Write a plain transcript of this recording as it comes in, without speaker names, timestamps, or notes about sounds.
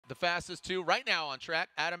the fastest two right now on track,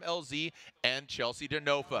 Adam LZ and Chelsea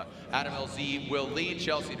Denofa. Adam LZ will lead,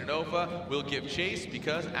 Chelsea Denofa will give chase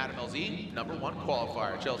because Adam LZ, #1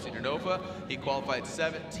 qualifier. Chelsea Denofa, he qualified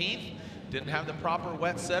 17th. Didn't have the proper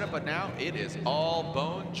wet setup, but now it is all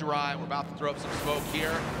bone dry. We're about to throw up some smoke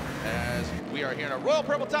here as we are here in a Royal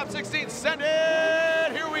Purple Top 16. Send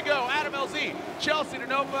it! Here we go. Adam LZ, Chelsea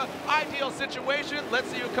Denofa, ideal situation. Let's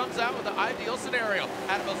see who comes out with the ideal scenario.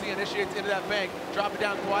 Adam LZ initiates into that bank, drop it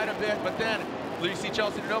down quite a bit, but then you see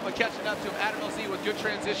Chelsea Denofa catching up to him. Adam LZ with good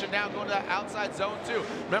transition now, going to that outside zone 2.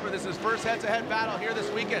 Remember, this is his first head-to-head battle here this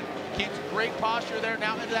weekend. Keeps great posture there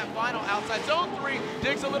now into that final outside zone 3.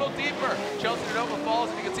 Digs a little deeper. Chelsea Denofa falls,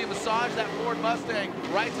 and you can see him massage that Ford Mustang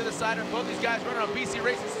right to the side. And both these guys running on BC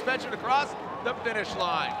Racing suspension across the finish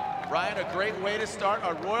line. Ryan, a great way to start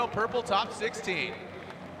a Royal Purple Top 16.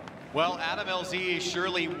 Well, Adam LZ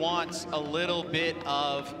surely wants a little bit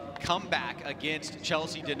of comeback against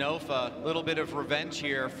Chelsea Denofa, a little bit of revenge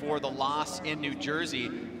here for the loss in New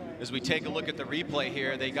Jersey. As we take a look at the replay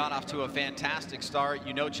here, they got off to a fantastic start.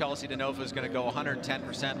 You know Chelsea Denofa is going to go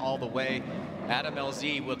 110% all the way. Adam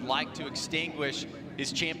LZ would like to extinguish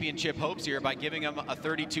his championship hopes here by giving him a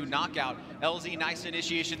 32 knockout. LZ, nice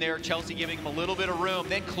initiation there. Chelsea giving him a little bit of room,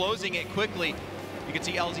 then closing it quickly. You can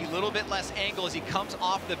see LZ a little bit less angle as he comes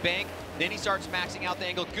off the bank. Then he starts maxing out the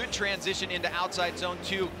angle. Good transition into outside zone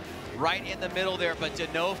 2, right in the middle there. But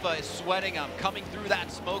Denofa is sweating him, coming through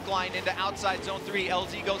that smoke line into outside zone 3.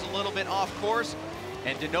 LZ goes a little bit off course,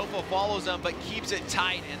 and Denofa follows him, but keeps it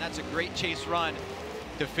tight. And that's a great chase run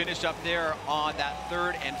to finish up there on that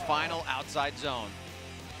third and final outside zone.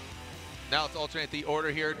 Now let's alternate the order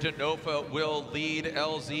here. Denofa will lead,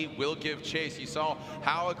 LZ will give chase. You saw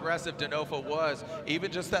how aggressive Denofa was,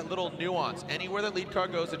 even just that little nuance. Anywhere the lead car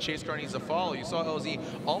goes, the chase car needs to follow. You saw LZ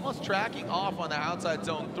almost tracking off on the outside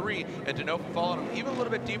zone 3, and Denofa followed him even a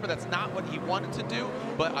little bit deeper. That's not what he wanted to do,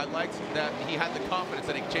 but I liked that he had the confidence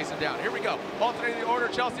that he could chase him down. Here we go, alternating the order,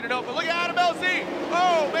 Chelsea Denofa. Look at Adam LZ.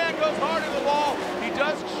 Oh man, goes hard in the wall. He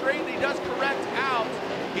does straighten, he does correct out.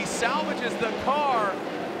 He salvages the car,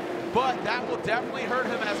 but that will definitely hurt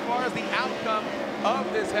him as far as the outcome of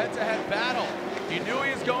this head-to-head battle. He knew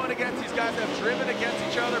he was going against these guys that have driven against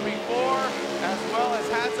each other before, as well as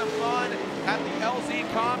had some fun at the LZ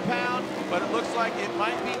compound, but it looks like it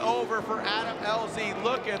might be over for Adam LZ.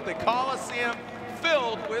 Look at the Coliseum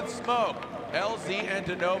filled with smoke. LZ and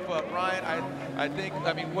Denofa. Ryan,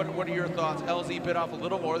 I mean, what are your thoughts? LZ bit off a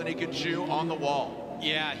little more than he could chew on the wall.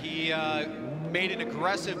 Yeah, he made an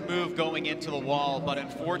aggressive move going into the wall, but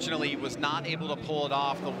unfortunately was not able to pull it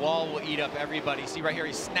off. The wall will eat up everybody. See right here,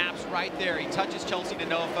 he snaps right there. He touches Chelsea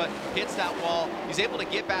Denofa, hits that wall. He's able to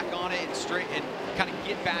get back on it and kind of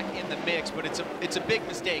get back in the mix, but it's a big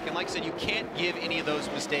mistake. And like I said, you can't give any of those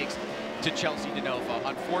mistakes to Chelsea Denofa.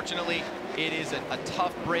 Unfortunately, it is a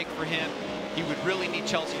tough break for him. He would really need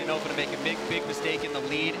Chelsea Denofa to make a big mistake in the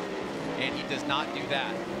lead, and he does not do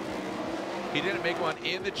that. He didn't make one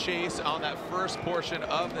in the chase on that first portion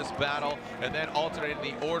of this battle, and then alternated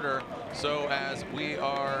the order. So as we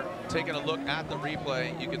are taking a look at the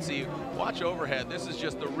replay, you can see, watch overhead. This is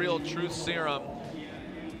just the real truth serum.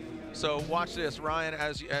 So watch this, Ryan,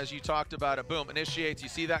 as you talked about it. Boom, initiates, you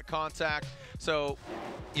see that contact. So,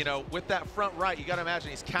 you know, with that front right, you gotta imagine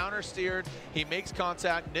he's counter steered, he makes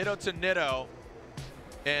contact, nitto to nitto,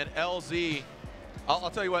 and LZ, I'll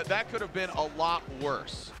tell you what, that could have been a lot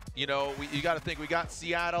worse. You know, you got to think we got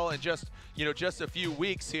Seattle in just a few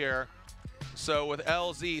weeks here. So with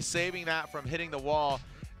LZ saving that from hitting the wall,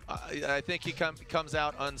 I think he comes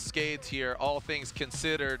out unscathed here, all things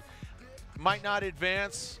considered. Might not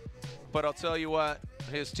advance, but I'll tell you what,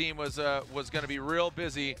 his team was going to be real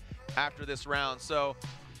busy after this round. So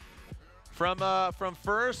from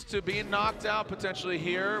first to being knocked out potentially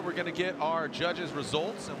here, we're going to get our judges'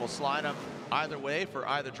 results, and we'll slide them either way for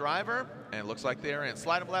either driver. And it looks like they're in.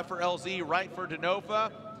 Slide them left for LZ, right for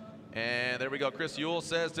Denofa. And there we go. Chris Ewell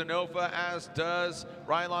says Denofa, as does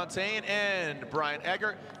Ryan Lontaine and Brian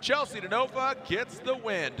Eggert. Chelsea Denofa gets the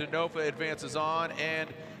win. Denofa advances on, and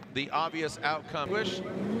the obvious outcome. Wish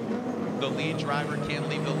the lead driver can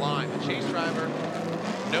leave the line. The chase driver,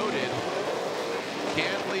 noted,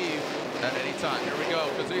 can leave at any time. Here we go.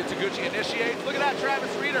 Kazuya Taguchi initiates. Look at that,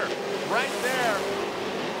 Travis Reeder right there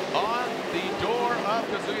on the door of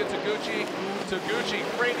Kazuya Taguchi.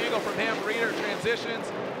 Taguchi, great angle from him. Reeder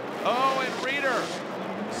transitions. Oh, and Reeder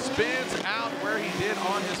spins out where he did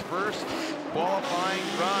on his first qualifying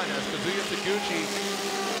run as Kazuya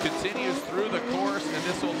Taguchi continues through the course, and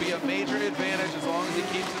this will be a major advantage as long as he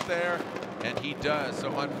keeps it there, and he does.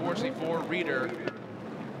 So unfortunately for Reeder,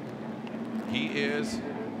 he is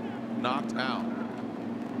knocked out.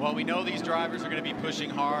 Well, we know these drivers are going to be pushing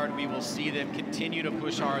hard. We will see them continue to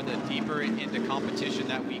push hard the deeper into competition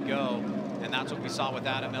that we go. And that's what we saw with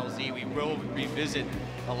Adam LZ. We will revisit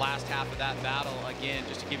the last half of that battle again,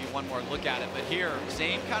 just to give you one more look at it. But here,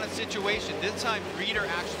 same kind of situation. This time, Reeder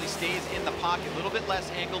actually stays in the pocket. A little bit less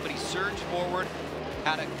angle, but he surged forward.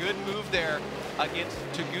 Had a good move there against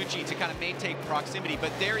Taguchi to kind of maintain proximity.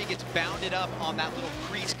 But there he gets bounded up on that little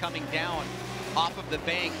crease coming down off of the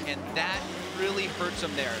bank, and that really hurts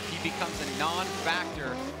him there. He becomes a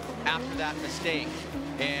non-factor after that mistake,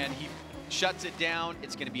 and he shuts it down.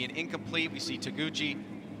 It's going to be an incomplete. We see Taguchi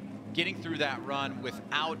getting through that run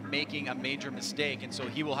without making a major mistake, and so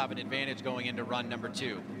he will have an advantage going into run number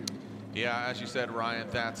 2. Yeah, as you said, Ryan,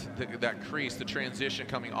 that crease, the transition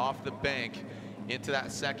coming off the bank into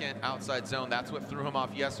that second outside zone, that's what threw him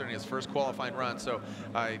off yesterday in his first qualifying run. So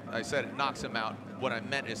I said it knocks him out. What I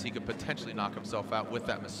meant is he could potentially knock himself out with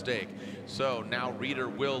that mistake. So now Reeder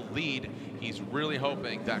will lead. He's really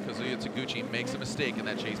hoping that Kazuya Taguchi makes a mistake in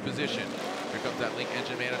that chase position. Here comes that Link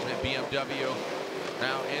Engine Management BMW.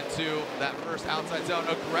 Now into that first outside zone.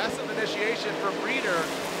 Aggressive initiation from Reeder.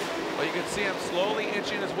 But you can see him slowly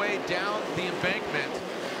inching his way down the embankment.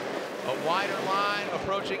 A wider line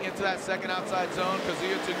approaching into that second outside zone.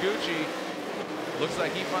 Kazuya Taguchi looks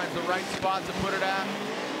like he finds the right spot to put it at.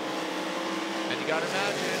 And you gotta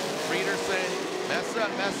imagine Reeder saying, mess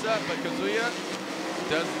up, but Kazuya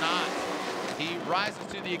does not. He rises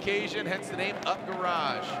to the occasion, hence the name Up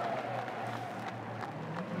Garage.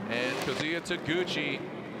 And Kazuya Taguchi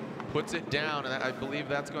puts it down, and I believe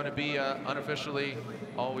that's going to be unofficially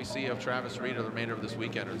all we see of Travis Reeder the remainder of this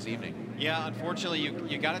weekend or this evening. Yeah, unfortunately,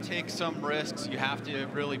 you got to take some risks. You have to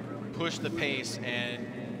really push the pace, and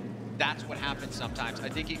that's what happens sometimes. I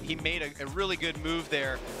think he made a really good move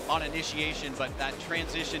there on initiation, but that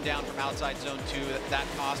transition down from outside zone 2, that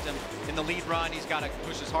cost him. In the lead run, he's got to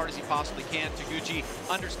push as hard as he possibly can. Taguchi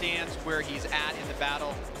understands where he's at in the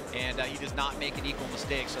battle, and he does not make an equal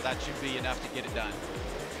mistake, so that should be enough to get it done.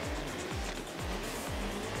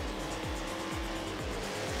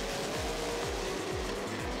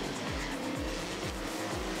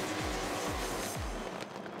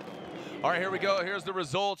 All right, here we go. Here's the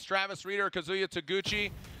results. Travis Reeder, Kazuya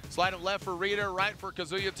Taguchi. Slide him left for Reeder, right for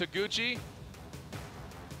Kazuya Taguchi.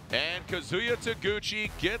 And Kazuya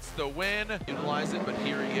Taguchi gets the win. Utilize it, but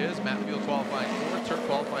here he is. Matt Field qualifying 4th, Turk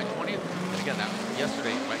qualifying 20th. And again, that was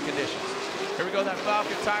yesterday, wet conditions. Here we go, that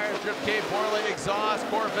Falcon tires, drip cave, Borley exhaust,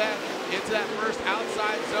 Corvette into that first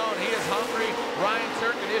outside zone. He is hungry. Ryan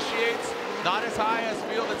Turk initiates. Not as high as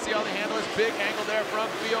Field. Let's see how they handle this. Big angle there from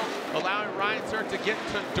Field, allowing Ryan Turk to get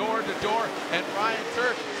to door, and Ryan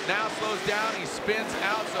Turk now slows down. He spins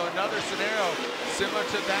out, so another scenario similar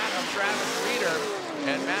to that of Travis Reeder.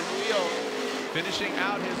 And Matt Field finishing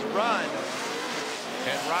out his run.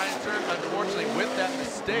 And Ryan Turk, unfortunately, with that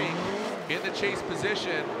mistake in the chase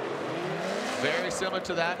position, very similar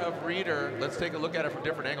to that of Reeder. Let's take a look at it from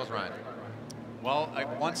different angles, Ryan. Well,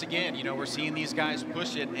 once again, you know, we're seeing these guys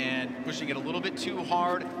push it and pushing it a little bit too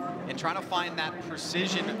hard and trying to find that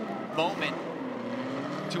precision moment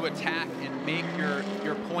to attack and make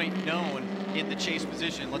your point known in the chase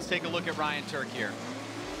position. Let's take a look at Ryan Turk here.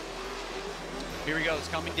 Here he goes,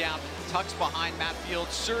 coming down, tucks behind Matt Field,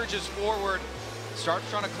 surges forward, starts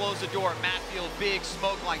trying to close the door. Matt Field, big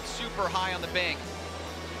smoke line, super high on the bank.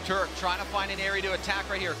 Turk trying to find an area to attack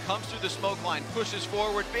right here, comes through the smoke line, pushes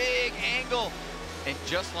forward, big angle. And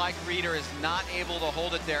just like Reeder is not able to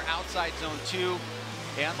hold it there, outside zone 2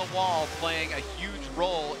 and the wall playing a huge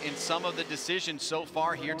role in some of the decisions so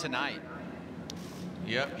far here tonight.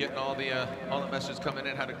 Yep, getting all the messages coming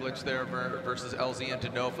in. Had a glitch there versus LZ and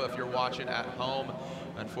Denofa. If you're watching at home,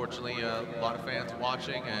 unfortunately, a lot of fans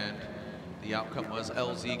watching, and the outcome was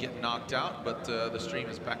LZ getting knocked out, but the stream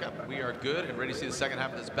is back up. We are good and ready to see the second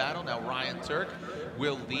half of this battle. Now Ryan Turk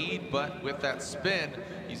will lead, but with that spin,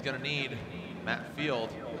 he's going to need Matt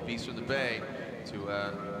Field, Beast from the Bay, to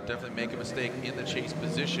definitely make a mistake in the chase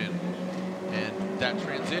position. And that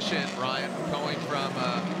transition, Ryan, going from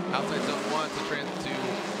outside zone 1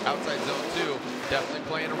 to outside zone 2, definitely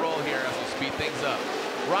playing a role here as we speed things up.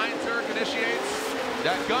 Ryan Turk initiates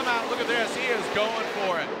that come out. Look at this, he is going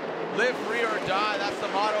for it. Live free or die, that's the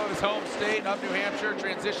motto of his home state of New Hampshire,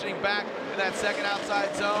 transitioning back in that second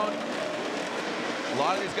outside zone. A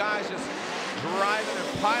lot of these guys just driving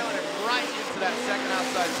and piling it right into that second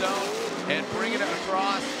outside zone and bringing it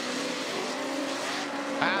across.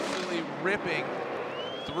 Absolutely ripping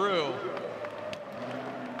through.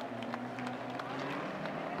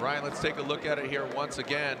 Ryan, let's take a look at it here once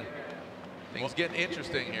again. Things getting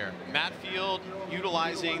interesting here. Matt Field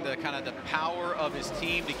utilizing the kind of the power of his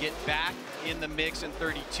team to get back in the mix in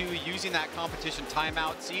 32, using that competition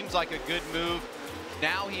timeout. Seems like a good move.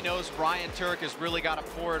 Now he knows Ryan Turk has really got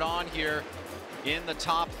to pour it on here in the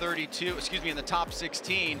top 32, excuse me, in the top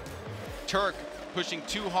 16. Turk pushing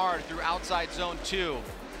too hard through outside zone 2.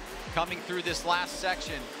 Coming through this last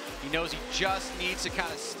section, he knows he just needs to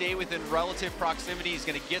kind of stay within relative proximity. He's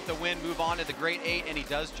going to get the win, move on to the Great 8, and he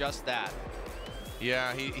does just that.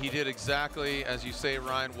 Yeah, he did exactly, as you say,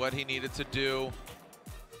 Ryan, what he needed to do.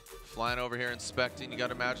 Flying over here, inspecting. You got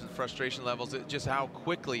to imagine the frustration levels, just how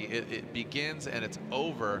quickly it begins and it's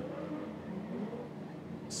over.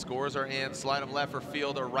 Scores are in. Slide them left for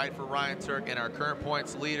Field or right for Ryan Turk, and our current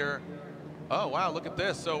points leader. Oh, wow, look at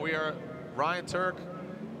this. So we are, Ryan Turk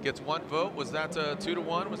gets 1 vote. Was that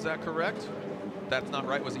 2-1? Was that correct? That's not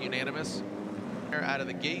right. Was it unanimous? Out of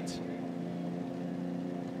the gate.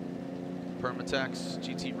 Permatex,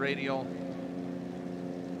 GT Radial,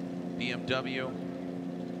 BMW.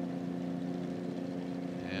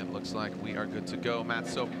 And looks like we are good to go. Matt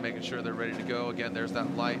Sophie making sure they're ready to go. Again, there's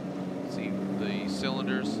that light. See the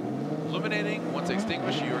cylinders illuminating. Once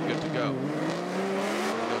extinguished, you are good to go.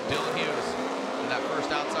 Dylan Hughes in that first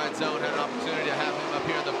outside zone had an opportunity to have him up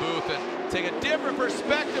here in the booth and take a different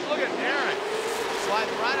perspective. Look at Aaron.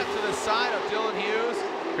 Sliding right up to the side of Dylan Hughes.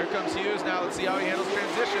 Here comes Hughes. Now let's see how he handles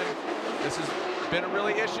transition. This has been a real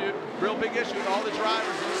big issue with all the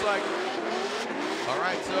drivers. Looks like. All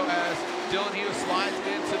right, so as Dylan Hughes slides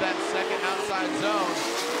into that second outside zone,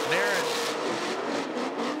 Aaron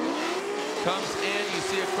comes in. You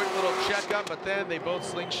see a quick little checkup, but then they both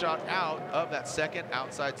slingshot out of that second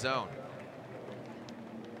outside zone.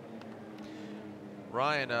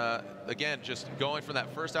 Ryan, again, just going from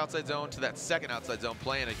that first outside zone to that second outside zone,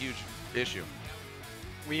 playing a huge issue.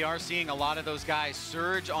 We are seeing a lot of those guys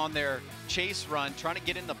surge on their chase run, trying to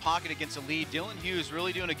get in the pocket against the lead. Dylan Hughes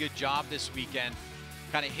really doing a good job this weekend,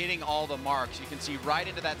 kind of hitting all the marks. You can see right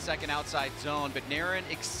into that second outside zone, but Naren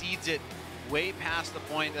exceeds it way past the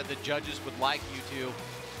point that the judges would like you to.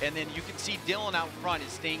 And then you can see Dylan out front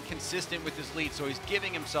is staying consistent with his lead, so he's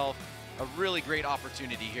giving himself a really great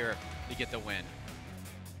opportunity here to get the win.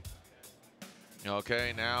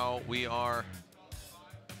 Okay, now we are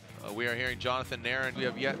hearing Jonathan Naren. We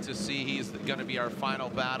have yet to see. He's going to be our final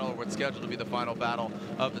battle, or what's scheduled to be the final battle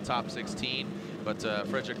of the top 16. But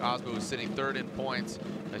Frederick Osbo is sitting 3rd in points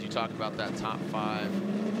as you talk about that top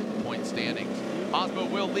 5 point standings. Osbo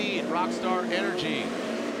will lead. Rockstar Energy,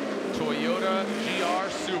 Toyota GR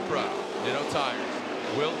Supra, Ditto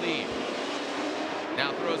Tires will lead.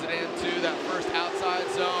 Now throws it into that first outside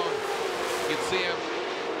zone. You can see him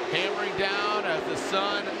hammering down as the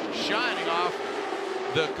sun shining off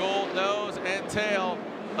the gold nose and tail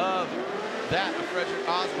of that of Frederick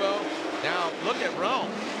Osbo. Now look at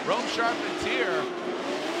Rome. Rome Charpentier,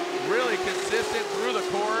 really consistent through the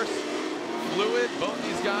course. Fluid, both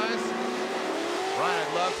these guys. Ryan,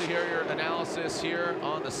 I'd love to hear your analysis here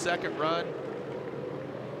on the second run,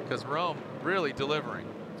 because Rome really delivering.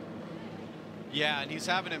 Yeah, and he's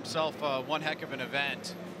having himself one heck of an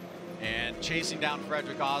event. And chasing down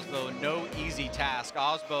Frederick Osbo, no easy task.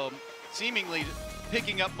 Osbo seemingly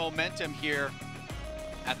picking up momentum here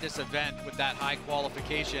at this event with that high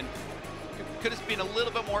qualification. Could have been a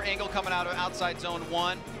little bit more angle coming out of outside zone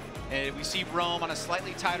 1. And we see Rome on a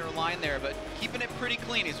slightly tighter line there, but keeping it pretty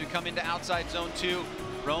clean as we come into outside zone 2.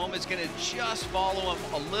 Rome is going to just follow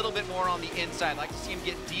him a little bit more on the inside. I'd like to see him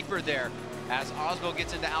get deeper there as Osbo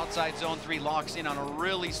gets into outside zone 3, locks in on a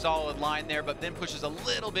really solid line there, but then pushes a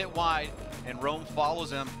little bit wide, and Rome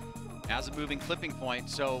follows him as a moving clipping point.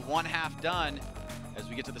 So 1/2 done as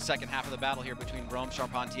we get to the second half of the battle here between Rome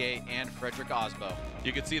Charpentier and Frederick Osbo.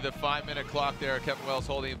 You can see the 5-minute clock there. Kevin Wells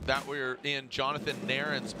holding that. We're in Jonathan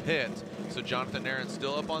Naren's pit. So Jonathan Naren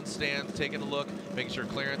still up on stands, taking a look, making sure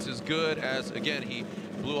clearance is good, as again, he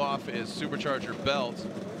blew off his supercharger belt.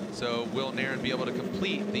 So will Naren be able to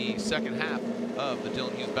complete the second half of the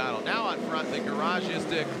Dylan Hughes battle? Now on front, the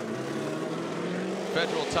Garagistic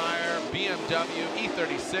Federal Tire BMW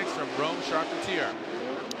E36 from Rome Charpentier.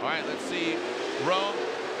 All right, let's see Rome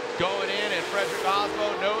going in and Frederick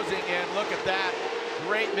Osbo nosing in. Look at that.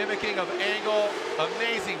 Great mimicking of angle.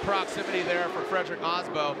 Amazing proximity there for Frederick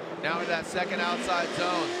Osbo. Now in that second outside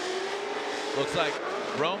zone. Looks like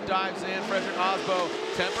Rome dives in. Frederick Osbo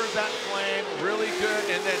tempers that flame really good,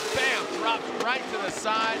 and then bam, drops right to the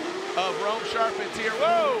side of Rome Charpentier.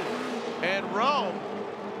 Whoa! And Rome,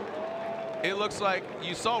 it looks like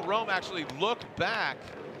you saw Rome actually look back.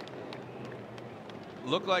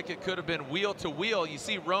 Looked like it could have been wheel to wheel. You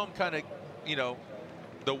see Rome kind of, you know,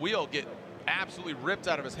 the wheel get absolutely ripped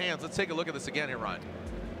out of his hands. Let's take a look at this again here, Ryan.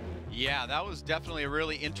 Yeah, that was definitely a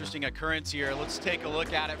really interesting occurrence here. Let's take a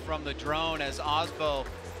look at it from the drone as Osbo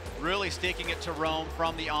really sticking it to Rome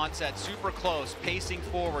from the onset. Super close, pacing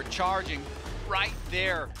forward, charging right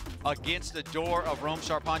there against the door of Rome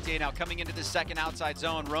Charpentier. Now coming into the second outside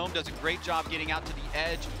zone, Rome does a great job getting out to the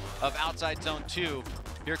edge of outside zone 2.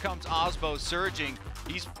 Here comes Osbo surging.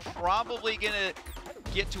 He's probably gonna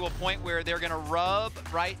get to a point where they're gonna rub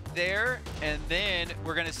right there, and then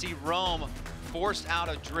we're gonna see Rome forced out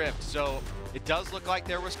of drift. So it does look like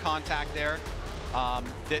there was contact there.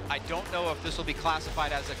 That I don't know if this will be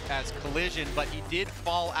classified as collision, but he did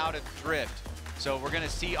fall out of drift. So we're gonna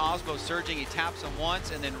see Osbo surging. He taps him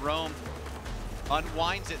once, and then Rome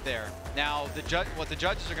unwinds it there. Now, what the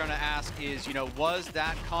judges are gonna ask is, you know, was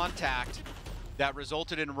that contact that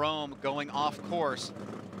resulted in Rome going off course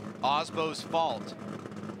Osbo's fault?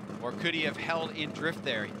 Or could he have held in drift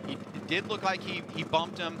there? It did look like he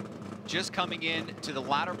bumped him just coming in to the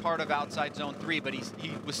latter part of outside zone 3, but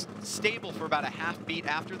he was stable for about a half beat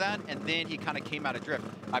after that, and then he kind of came out of drift.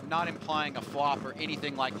 I'm not implying a flop or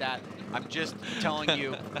anything like that. I'm just telling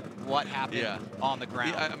you what happened on the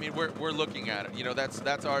ground. Yeah, I mean, we're looking at it. You know,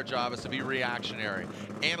 that's our job, is to be reactionary.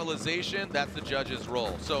 Analyzation, that's the judge's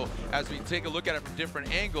role. So as we take a look at it from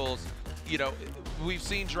different angles, you know, we've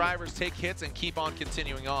seen drivers take hits and keep on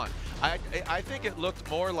continuing on. I think it looked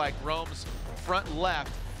more like Rome's front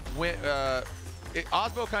left went,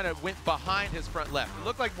 Osbo kind of went behind his front left. It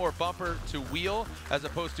looked like more bumper to wheel as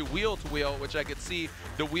opposed to wheel, which I could see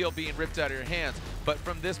the wheel being ripped out of your hands. But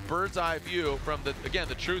from this bird's eye view, from again,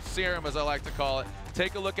 the truth serum, as I like to call it,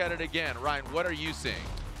 take a look at it again. Ryan, what are you seeing?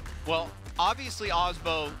 Well, obviously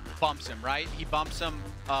Osbo bumps him, right? He bumps him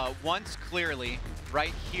once clearly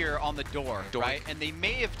right here on the door, right? And they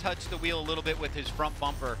may have touched the wheel a little bit with his front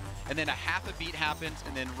bumper, and then a half a beat happens,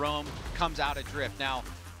 and then Rome comes out of drift. Now,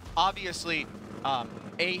 obviously,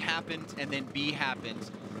 A happens and then B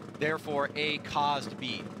happens, therefore A caused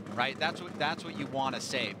B, right? That's what you want to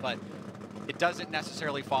say, but it doesn't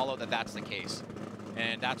necessarily follow that that's the case.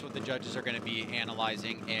 And that's what the judges are going to be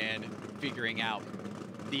analyzing and figuring out.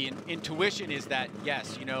 The intuition is that,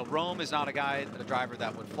 yes, you know, Rome is not a driver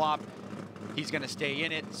that would flop. He's going to stay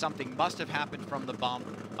in it. Something must have happened from the bump,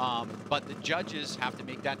 but the judges have to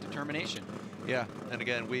make that determination. Yeah, and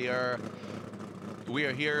again, we are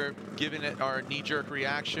here giving it our knee-jerk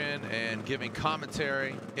reaction and giving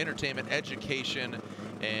commentary, entertainment, education,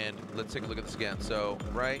 and let's take a look at this again. So,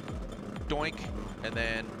 right, doink, and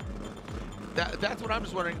then that's what I'm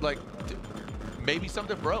just wondering, like, maybe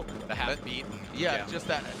something broke. The half beat. Yeah, just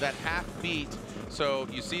that half beat. So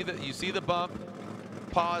you see the bump,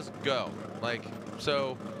 pause, go. Like,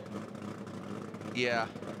 so, yeah,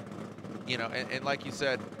 you know, and like you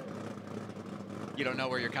said, you don't know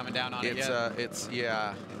where you're coming down on it yet?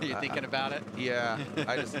 Yeah. Are you thinking about it? Yeah,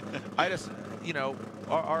 I just, you know,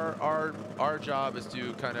 our job is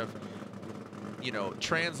to kind of, you know,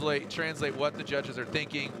 translate what the judges are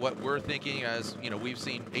thinking, what we're thinking, as, you know, we've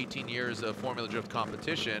seen 18 years of Formula Drift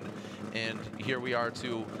competition, and here we are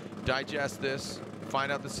to digest this,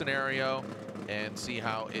 find out the scenario, and see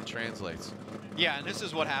how it translates. Yeah, and this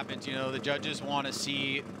is what happens. You know, the judges want to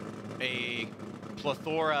see a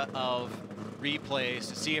plethora of replays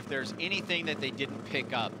to see if there's anything that they didn't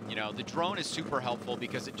pick up. You know, the drone is super helpful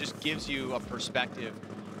because it just gives you a perspective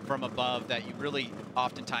from above that you really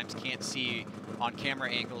oftentimes can't see on camera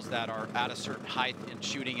angles that are at a certain height and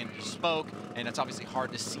shooting into smoke, and it's obviously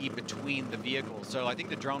hard to see between the vehicles. So I think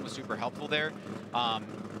the drone was super helpful there.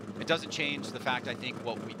 It doesn't change the fact, I think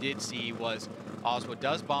what we did see was Osbo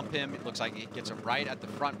does bump him. It looks like it gets him right at the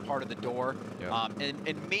front part of the door. Yeah.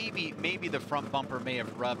 And maybe the front bumper may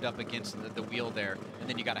have rubbed up against the wheel there. And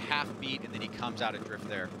then you got a half beat, and then he comes out of drift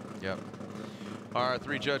there. Yep. Our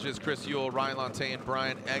three judges, Chris Ewell, Ryan Lantain,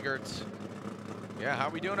 Brian Eggert. Yeah, how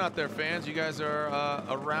are we doing out there, fans? You guys are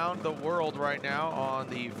around the world right now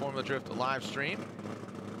on the Formula Drift live stream.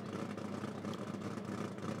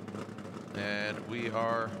 And we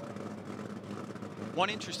are... One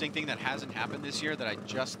interesting thing that hasn't happened this year that I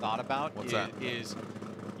just thought about is,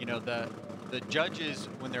 you know, the judges,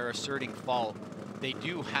 when they're asserting fault, they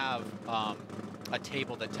do have a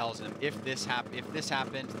table that tells them if this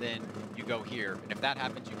happens, then you go here, and if that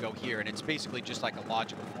happens, you go here, and it's basically just like a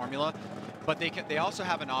logical formula. But they also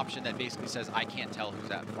have an option that basically says, I can't tell who's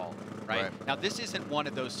at fault, right? Now, this isn't one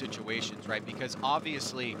of those situations, right? Because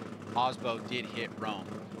obviously, Osbo did hit Rome.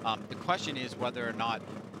 The question is whether or not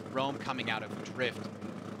Rome coming out of drift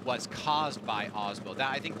was caused by Osbo.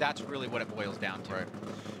 I think that's really what it boils down to. Right.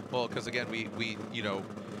 Well, because again, we you know,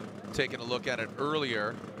 taking a look at it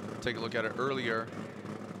earlier.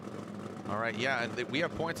 All right, yeah, and we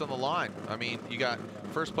have points on the line. I mean, you got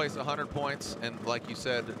first place 100 points, and like you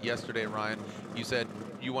said yesterday, Ryan, you said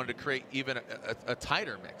you wanted to create even a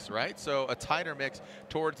tighter mix, right? So a tighter mix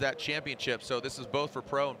towards that championship. So this is both for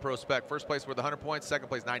pro and pro spec. First place with 100 points, second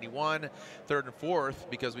place 91, third and fourth,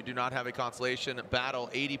 because we do not have a consolation battle,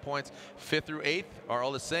 80 points. Fifth through eighth are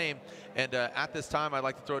all the same. And at this time, I'd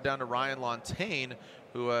like to throw it down to Ryan Lontaine,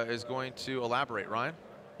 who is going to elaborate. Ryan?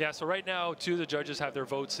 Yeah, so right now, 2 of the judges have their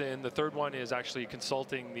votes in. The third one is actually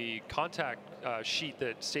consulting the contact sheet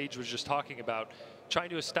that Sage was just talking about, trying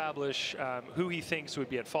to establish who he thinks would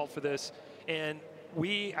be at fault for this. And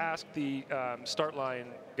we asked the start line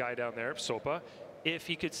guy down there, Sopa, if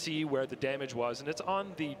he could see where the damage was, and it's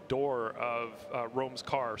on the door of Rome's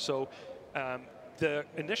car. So the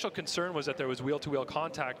initial concern was that there was wheel-to-wheel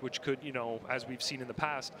contact, which could, you know, as we've seen in the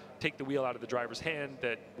past, take the wheel out of the driver's hand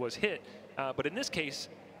that was hit. But in this case,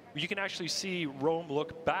 you can actually see Rome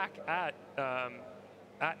look back at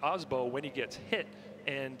Osbo when he gets hit,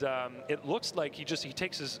 and it looks like he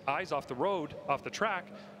takes his eyes off the road, off the track,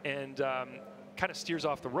 and kind of steers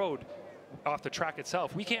off the road, off the track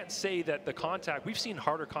itself. We can't say that the contact, we've seen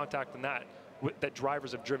harder contact than that that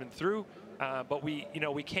drivers have driven through, but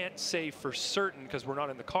we can't say for certain, because we're not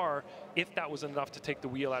in the car, if that was enough to take the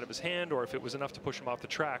wheel out of his hand or if it was enough to push him off the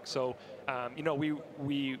track. So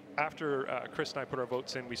we after Chris and I put our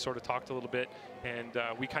votes in, we sort of talked a little bit, and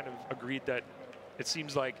we kind of agreed that it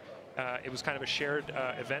seems like it was kind of a shared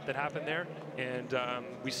event that happened there, and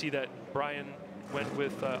we see that Brian went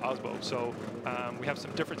with Osbo. So we have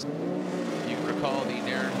some difference. You can recall the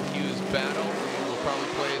Naren Hughes battle. We'll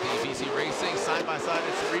probably play the BC Racing side-by-side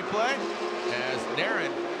instant replay as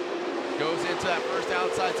Naren goes into that first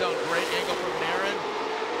outside zone. Great angle from Naren.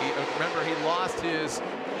 Remember, he lost his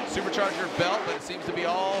supercharger belt, but it seems to be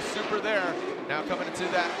all super there. Now coming into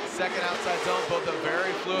that second outside zone, both are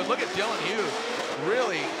very fluid. Look at Dylan Hughes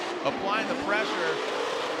really applying the pressure.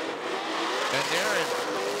 And Naren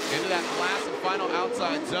into that last and final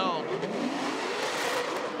outside zone.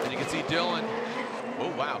 And you can see Dylan,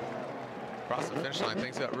 oh wow, across the finish line.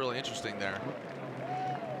 Things got really interesting there.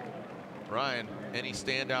 Ryan, any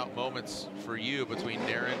standout moments for you between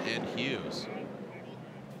Naren and Hughes?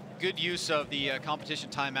 Good use of the competition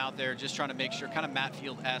time out there, just trying to make sure, kind of Matt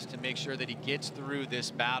Field-esque, to make sure that he gets through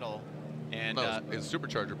this battle. And his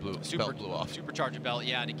supercharger belt blew off. Supercharger belt,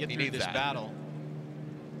 yeah, to get through this battle.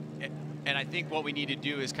 And I think what we need to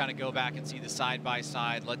do is kind of go back and see the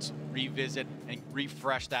side-by-side. Let's revisit and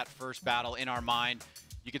refresh that first battle in our mind.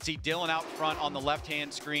 You can see Dylan out front on the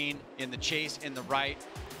left-hand screen, in the chase in the right.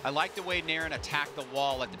 I like the way Naren attacked the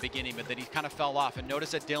wall at the beginning, but then he kind of fell off. And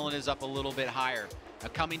notice that Dylan is up a little bit higher. Now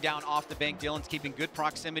coming down off the bank, Dylan's keeping good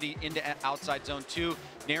proximity into outside zone 2.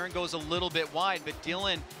 Naren goes a little bit wide, but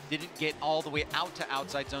Dylan didn't get all the way out to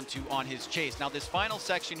outside zone 2 on his chase. Now this final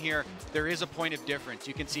section here, there is a point of difference.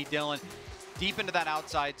 You can see Dylan deep into that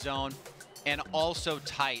outside zone and also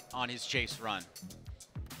tight on his chase run.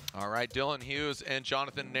 All right, Dylan Hughes and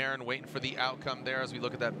Jonathan Naren waiting for the outcome there as we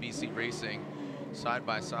look at that BC Racing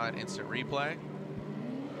side-by-side instant replay.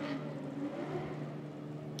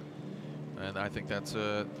 And I think that's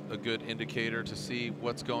a good indicator to see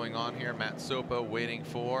what's going on here. Matt Sopa waiting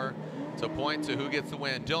to point to who gets the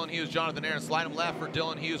win. Dylan Hughes, Jonathan Naren. Slide him left for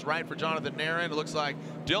Dylan Hughes, right for Jonathan Naren. It looks like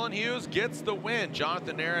Dylan Hughes gets the win.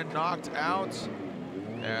 Jonathan Naren knocked out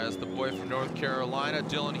as the boy from North Carolina.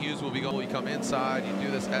 Dylan Hughes will come inside. You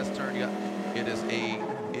do this S-turn. It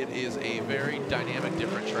is a very dynamic,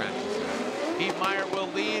 different track. Eve Meyer will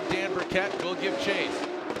lead. Dan Burkett will give chase.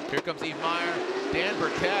 Here comes Eve Meyer. Dan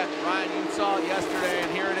Burkett. Ryan, you saw it yesterday,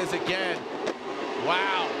 and here it is again.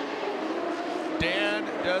 Wow. Dan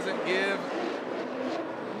doesn't give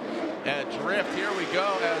a drift. Here we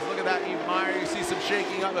go. As look at that Eve Meyer. You see some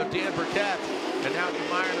shaking up of Dan Burkett. And now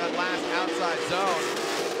Eve Meyer in that last outside zone.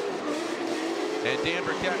 And Dan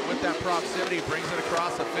Burkett with that proximity brings it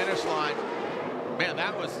across the finish line. Man,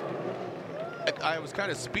 that was... I was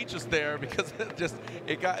kind of speechless there because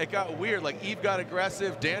it got weird. Like Eve got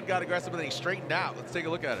aggressive, Dan got aggressive, but then he straightened out. Let's take a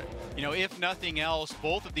look at it. You know, if nothing else,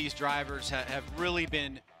 both of these drivers have really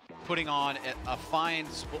been putting on a fine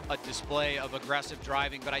display of aggressive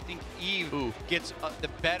driving, but I think Eve gets the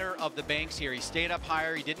better of the banks here. He stayed up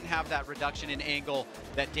higher. He didn't have that reduction in angle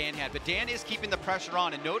that Dan had, but Dan is keeping the pressure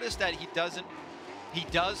on, and notice that he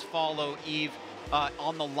does follow Eve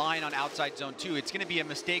on the line on outside zone 2. It's going to be a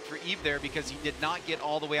mistake for Eve there because he did not get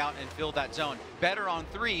all the way out and fill that zone. Better on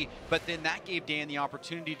 3, but then that gave Dan the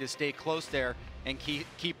opportunity to stay close there and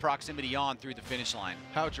keep proximity on through the finish line.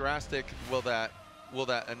 How drastic will that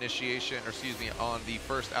initiation, or excuse me, on the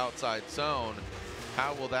first outside zone,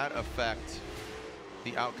 how will that affect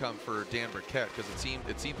the outcome for Dan Burkett, because it seemed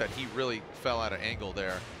that he really fell out of angle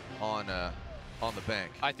there on the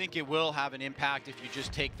bank. I think it will have an impact if you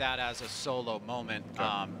just take that as a solo moment.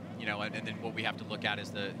 Okay. You know, and then what we have to look at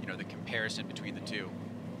is the the comparison between the two.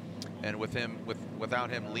 And without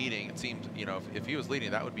him leading, it seemed, you know, if he was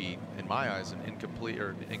leading, that would be, in my eyes, an incomplete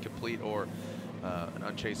or an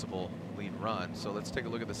unchaseable lead run. So let's take a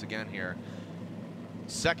look at this again here.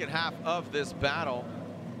 Second half of this battle,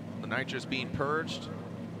 the nitrous being purged.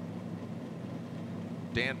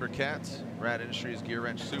 Dan Burkett, Rad Industries Gear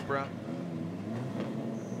Wrench Supra.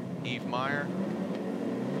 Yves Meyer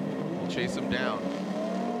will chase him down.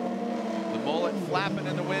 The mullet flapping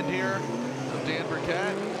in the wind here of Dan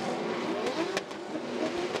Burkett.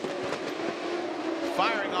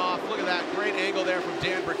 Firing off, look at that, great angle there from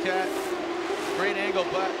Dan Burkett. Great angle,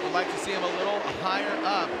 but would like to see him a little higher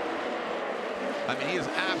up. I mean, he is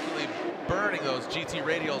absolutely burning those GT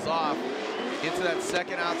radials off into that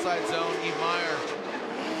second outside zone. Yves Meyer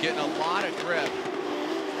getting a lot of grip,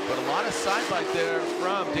 but a lot of side bite there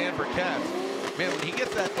from Dan Burkett. Man, when he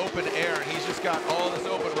gets that open air and he's just got all this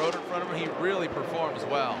open road in front of him, he really performs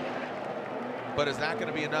well. But is that going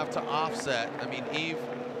to be enough to offset? I mean, Yves,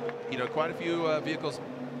 you know, quite a few vehicles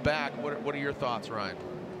back. What are your thoughts, Ryan?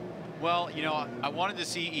 Well, you know, I wanted to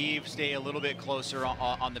see Yves stay a little bit closer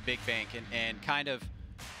on the big bank and kind of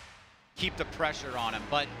keep the pressure on him.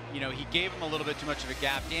 But, you know, he gave him a little bit too much of a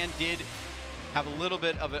gap. Dan did have a little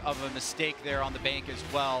bit of a mistake there on the bank as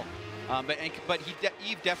well. But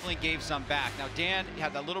Yves definitely gave some back. Now, Dan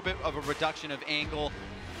had a little bit of a reduction of angle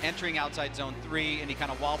entering outside zone 3, and he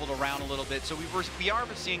kind of wobbled around a little bit. So we are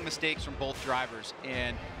seeing mistakes from both drivers.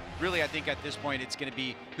 And really, I think at this point, it's going to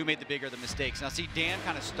be who made the bigger the mistakes. Now, see, Dan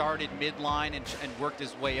kind of started midline and worked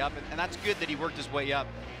his way up, and that's good that he worked his way up.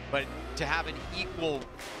 But to have an equal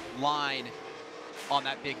line on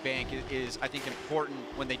that big bank is, I think, important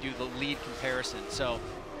when they do the lead comparison. So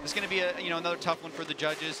it's going to be another tough one for the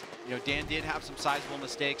judges. You know, Dan did have some sizable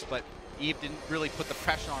mistakes, but Yves didn't really put the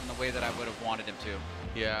pressure on in the way that I would have wanted him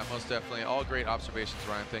to. Yeah, most definitely. All great observations,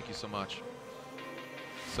 Ryan. Thank you so much.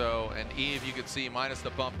 So, and Yves, you can see minus the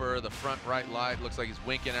bumper, the front right light looks like he's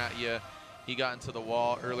winking at you. He got into the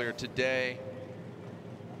wall earlier today.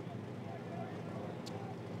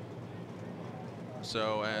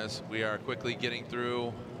 So as we are quickly getting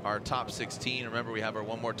through our top 16, remember we have our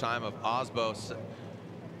one more time of Osbo,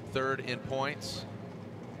 third in points.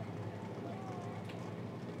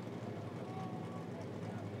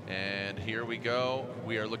 And here we go.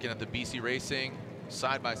 We are looking at the BC Racing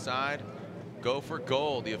side by side. Go for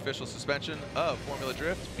gold, the official suspension of Formula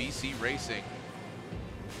Drift, BC Racing.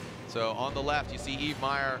 So on the left, you see Yves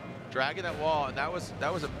Meyer dragging that wall, and that was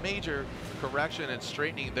a major correction and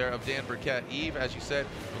straightening there of Dan Burkett. Yves, as you said,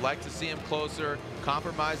 would like to see him closer.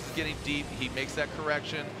 Compromise is getting deep. He makes that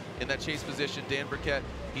correction in that chase position. Dan Burkett,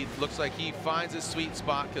 he looks like he finds his sweet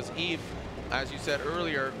spot because Yves, as you said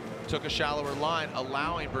earlier, took a shallower line,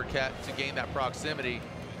 allowing Burkett to gain that proximity.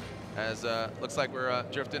 As looks like we're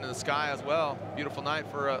drifting in the sky as well. Beautiful night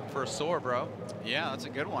for a soar, bro. Yeah, that's a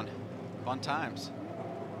good one. Fun times.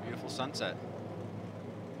 Beautiful sunset.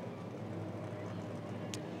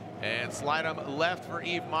 And slide him left for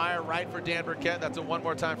Yves Meyer, right for Dan Burkett. That's a one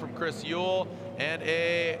more time from Chris Yule. And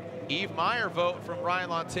a Yves Meyer vote from Ryan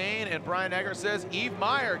Lontaine. And Brian Egger says Yves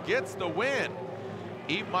Meyer gets the win.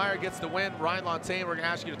 Yves Meyer gets the win. Ryan Lontaine, we're going to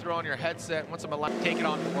ask you to throw on your headset. Once I'm allowed, take it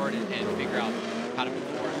on board and figure out how to move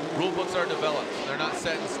forward. Rule books are developed. They're not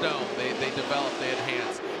set in stone. They develop, they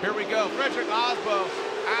enhance. Here we go. Frederick Osbo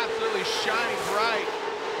absolutely shining bright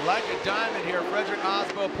like a diamond here. Frederick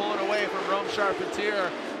Osbo pulling away from Rome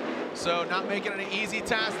Charpentier. So not making it an easy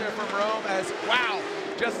task there from Rome as, wow,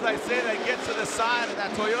 just as I say that, gets to the side of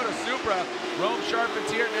that Toyota Supra. Rome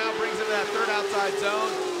Charpentier now brings him to that third outside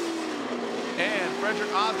zone. And Frederick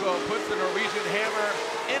Osbo puts the Norwegian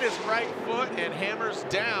hammer in his right foot and hammers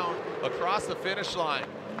down across the finish line.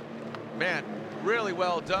 Man, really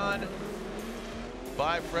well done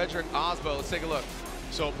by Frederick Osbo. Let's take a look.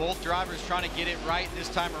 So both drivers trying to get it right this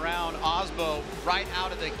time around. Osbo right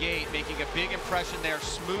out of the gate, making a big impression there.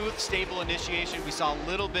 Smooth, stable initiation. We saw a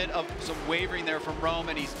little bit of some wavering there from Rome,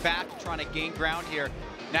 and he's back trying to gain ground here.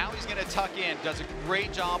 Now he's going to tuck in. Does a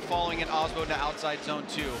great job following in Osbo to outside zone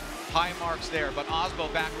 2. High marks there, but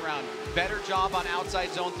Osbo back around. Better job on outside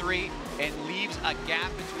zone 3 and leaves a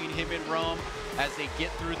gap between him and Rome as they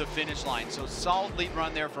get through the finish line. So solid lead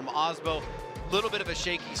run there from Osbo. Little bit of a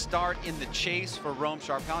shaky start in the chase for Rome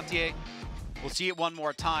Charpentier. We'll see it one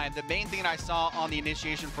more time. The main thing that I saw on the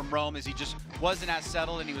initiation from Rome is he just wasn't as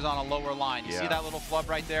settled and he was on a lower line. You see that little flub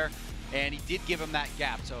right there? And he did give him that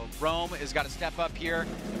gap. So Rome has got to step up here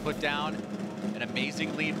and put down an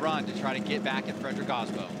amazing lead run to try to get back at Frederick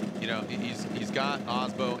Osbo. You know, he's got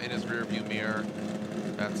Osbo in his rearview mirror.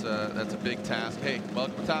 That's a big task. Hey,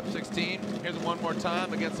 welcome to Top 16. Here's one more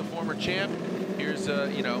time against the former champ. Here's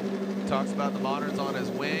you know, talks about the moderns on his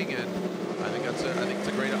wing, and I think it's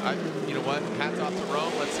a great. You know what? Hats off to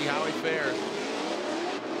Rome. Let's see how he fares.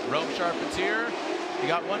 Rome Charpentier, you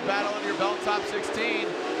got one battle under your belt, Top 16.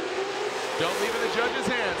 Don't leave it in the judges'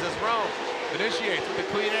 hands as Rome initiates with the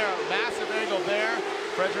clean air. Massive angle there.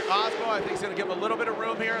 Frederick Osbo, I think, is going to give him a little bit of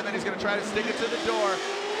room here, and then he's going to try to stick it to the door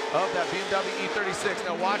of that BMW E36.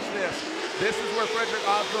 Now watch this. This is where Frederick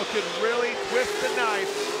Osbo could really twist the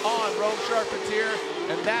knife on Rome Charpentier,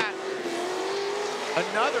 and that,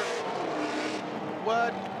 another,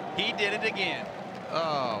 what? He did it again.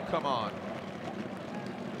 Oh, come on.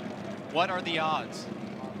 What are the odds?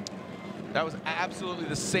 That was absolutely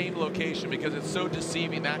the same location because it's so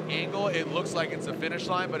deceiving. That angle, it looks like it's the finish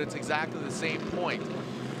line, but it's exactly the same point.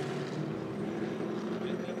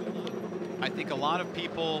 I think a lot of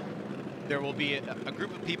people, there will be a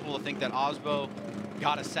group of people will think that Osbo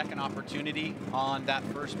got a second opportunity on that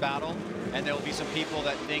first battle, and there will be some people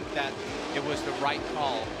that think that it was the right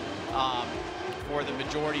call for the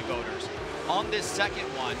majority voters. On this second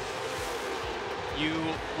one, you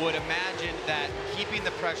would imagine that keeping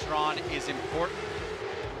the pressure on is important,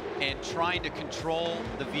 and trying to control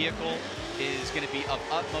the vehicle is going to be of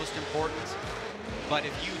utmost importance. But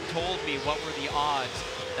if you told me what were the odds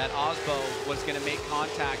that Osbo was going to make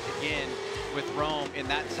contact again with Rome in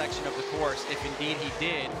that section of the course, if indeed he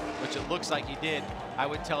did, which it looks like he did, I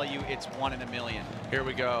would tell you it's 1 in a million. Here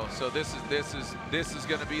we go. So this is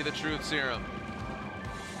going to be the truth serum.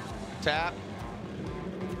 Tap.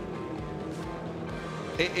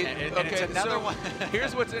 And okay, it's another one.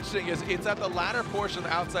 Here's what's interesting is it's at the latter portion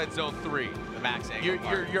of outside zone 3. The max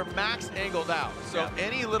angle. You're max angled out. So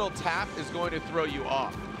any little tap is going to throw you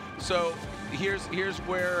off. So here's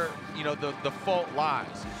where, you know, the fault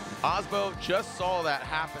lies. Osbo just saw that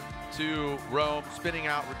happen to Rome, spinning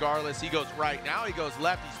out regardless. He goes right. Now he goes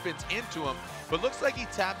left. He spins into him, but looks like he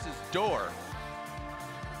taps his door.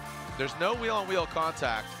 There's no wheel-on-wheel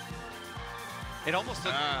contact. It almost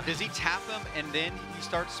looks, does he tap him and then he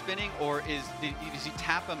starts spinning, or does he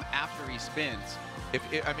tap him after he spins?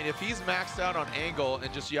 I mean, if he's maxed out on angle,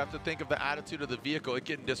 and just you have to think of the attitude of the vehicle, it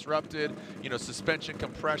getting disrupted, you know, suspension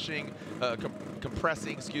compressing,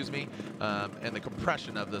 excuse me, and the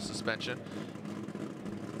compression of the suspension.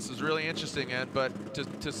 This is really interesting, Ed, but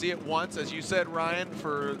to see it once, as you said, Ryan,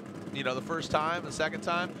 for, you know, the first time, the second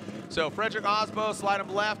time. So Frederick Osbo, slide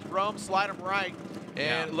him left, Rome, slide him right.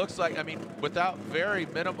 And it looks like, I mean, without very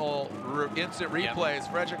minimal instant replays,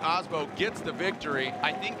 Frederick Osbo gets the victory.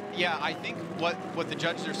 I think what the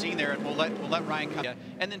judges are seeing there, and we'll let Ryan come,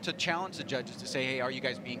 and then to challenge the judges to say, hey, are you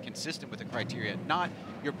guys being consistent with the criteria? Not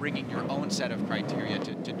you're bringing your own set of criteria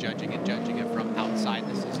to judging and judging it from outside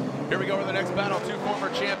the system. Here we go to the next battle. Two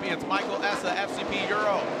former champions, Michael Essa, FCP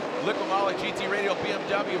Euro, Liqui GT Radial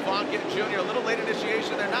BMW, Von Gittin Jr. A little late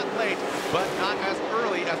initiation. They're not late, but not as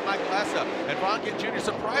early as Michael Essa. And Von Gittin Jr.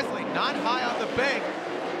 surprisingly not high on the bank.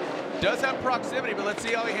 Does have proximity, but let's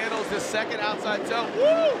see how he handles this second outside zone.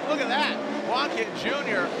 Woo! Look at that. Von Gittin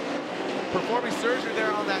Jr. performing surgery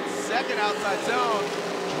there on that second outside zone.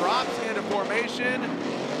 Drops into formation,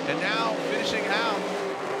 and now finishing out.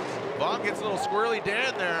 Von gets a little squirrely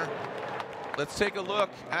Dan there. Let's take a look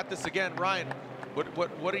at this again. Ryan,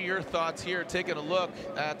 what are your thoughts here? Taking a look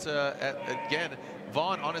at again,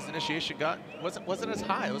 Vaughn on his initiation wasn't as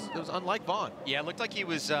high. It was unlike Vaughn. Yeah, it looked like he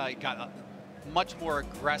was got much more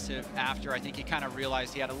aggressive after. I think he kind of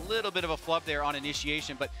realized he had a little bit of a flub there on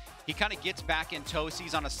initiation, but he kind of gets back in tow.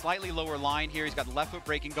 He's on a slightly lower line here. He's got left foot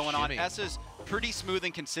braking going on. Essa's pretty smooth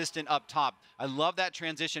and consistent up top. I love that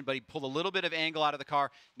transition, but he pulled a little bit of angle out of the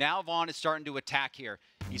car. Now Vaughn is starting to attack here.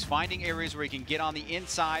 He's finding areas where he can get on the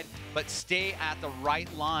inside, but stay at the right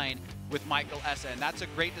line with Michael Essa. And that's a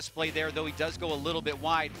great display there, though he does go a little bit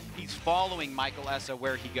wide. He's following Michael Essa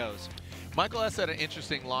where he goes. Michael Essa had an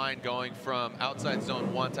interesting line going from outside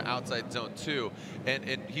zone 1 to outside zone 2, and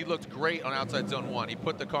he looked great on outside zone 1. He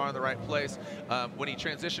put the car in the right place. When he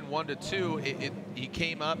transitioned 1 to 2, he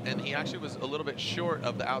came up and he actually was a little bit short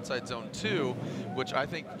of the outside zone 2, which I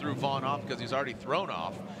think threw Vaughn off because he's already thrown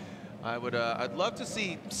off. I'd love to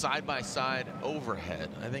see side-by-side overhead.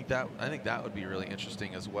 I think that would be really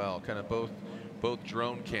interesting as well. Kind of both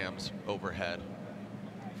drone cams overhead,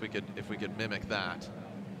 if we could mimic that.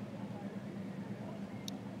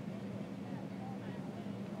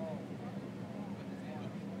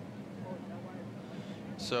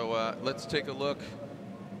 So let's take a look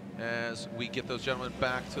as we get those gentlemen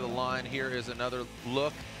back to the line. Here is another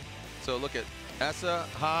look So look at Essa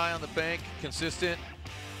high on the bank, consistent,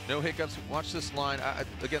 no hiccups. Watch this line.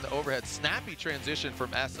 Again, the overhead, snappy transition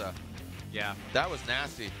from Essa. Yeah. That was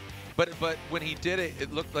nasty. But when he did it,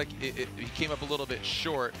 it looked like he came up a little bit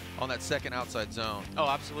short on that second outside zone. Oh,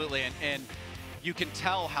 absolutely. And you can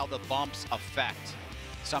tell how the bumps affect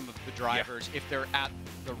some of the drivers if they're at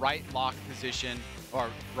the right lock position or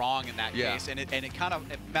wrong in that case. And it kind of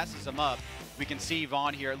messes them up. We can see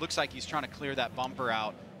Vaughn here. It looks like he's trying to clear that bumper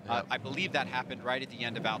out. I believe that happened right at the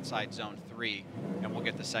end of outside zone 3, and we'll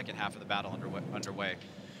get the second half of the battle underway.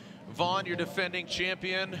 Vaughn, your defending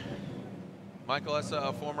champion. Michael Essa,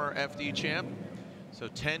 a former FD champ. So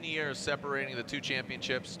 10 years separating the 2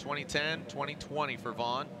 championships, 2010, 2020 for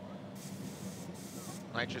Vaughn.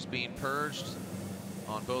 Nitrous being purged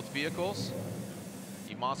on both vehicles.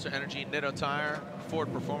 The Monster Energy Nitto tire,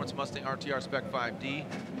 Ford Performance Mustang RTR Spec 5D.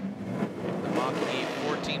 The Mach-E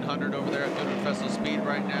 1400 over there at Goodwood Festival Speed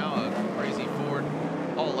right now, a crazy Ford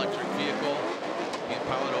all-electric vehicle being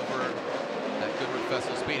piloted over at Goodwood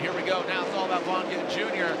Festival Speed. Here we go. Now it's all about Vaughn Gittin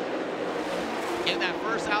Jr. in that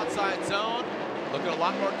first outside zone, looking a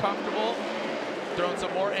lot more comfortable, throwing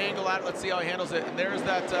some more angle at it. Let's see how he handles it. And there's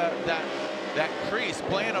that crease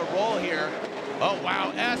playing a role here. Oh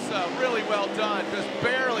wow, Essa, really well done. Just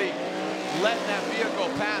barely letting that vehicle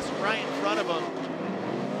pass right in front of him.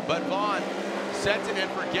 But Vaughn sets it and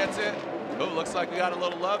forgets it. Oh, looks like we got a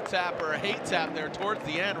little love tap or a hate tap there towards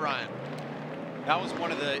the end, Ryan. That was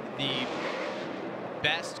one of the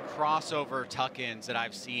best crossover tuck-ins that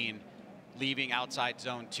I've seen, leaving outside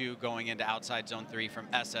zone 2, going into outside zone 3 from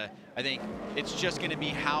Essa. I think it's just going to be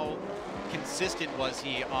how consistent was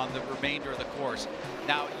he on the remainder of the course.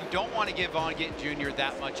 Now, you don't want to give Vaughn Gittin Jr.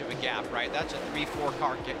 that much of a gap, right? That's a 3-4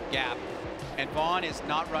 car gap. And Vaughn is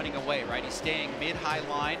not running away, right? He's staying mid-high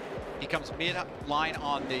line. He comes mid-line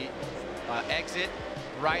on the exit,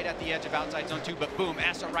 right at the edge of outside zone 2, but boom,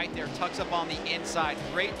 Essa right there, tucks up on the inside.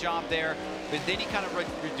 Great job there, but then he kind of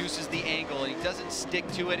reduces the angle, and he doesn't stick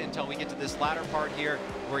to it until we get to this latter part here,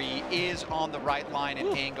 where he is on the right line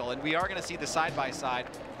and angle. And we are gonna see the side-by-side,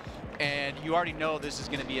 and you already know this is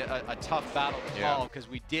gonna be a tough battle to call, because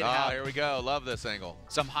we did have here we go, love this angle.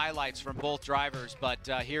 Some highlights from both drivers, but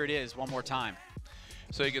here it is one more time.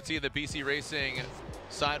 So you can see the BC Racing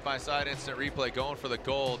side-by-side instant replay going for the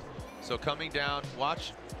gold. So coming down,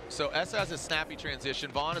 watch. So Essa has a snappy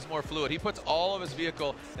transition. Vaughn is more fluid. He puts all of his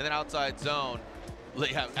vehicle in that outside zone.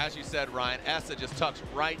 Yeah, as you said, Ryan, Essa just tucks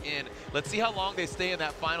right in. Let's see how long they stay in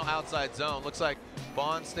that final outside zone. Looks like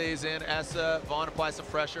Vaughn stays in, Essa, Vaughn applies some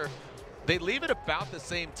pressure. They leave it about the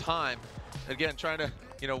same time. Again, trying to,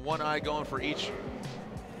 you know, one eye going for each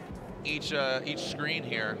screen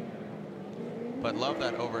here. But love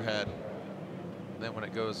that overhead. Then when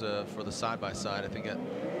it goes for the side-by-side, I think it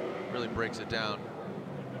really breaks it down.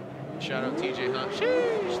 Shout out TJ Hunt.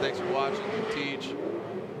 Sheesh. Thanks for watching, Tej.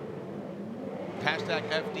 Hashtag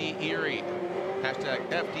FD Erie. Hashtag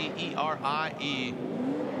FDERIE.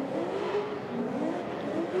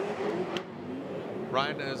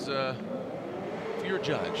 Ryan is, if you're a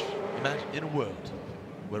judge, imagine in a world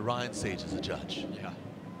where Ryan Sage is a judge. Yeah.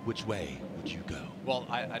 Which way would you go? Well,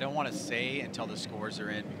 I don't want to say until the scores are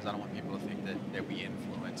in, because I don't want people to think that we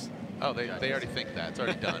influence. Oh, they already think that. It's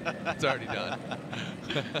already done. It's already done.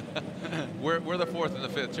 we're the 4th and the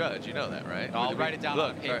 5th judge. You know that, right? I'll write it down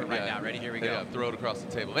on paper right now. Ready? Here we go. Yeah, throw it across the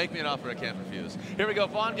table. Make me an offer I can't refuse. Here we go.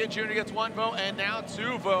 Vaughn Gittin Jr. gets 1 vote, and now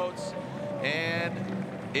 2 votes. And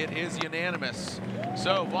it is unanimous.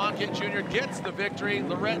 So Vaughn Gittin Jr. gets the victory.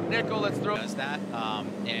 Lorette Nickel, let's throw. Does that,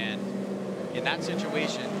 and in that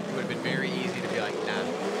situation, it would have been very easy to be like, nah.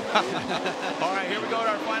 All right, here we go to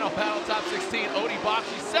our final battle, top 16. Odie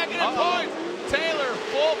Bakshi, second in points. Taylor,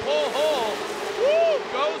 full pull hole. Woo,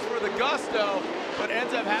 goes for the gusto, but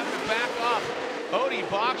ends up having to back off. Odie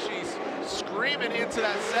Bakshi's screaming into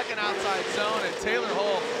that second outside zone, and Taylor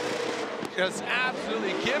Hull just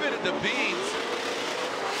absolutely giving it the beans.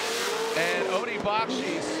 And Odie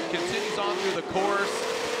Bakshi's continues on through the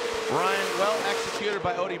course. Ryan, well executed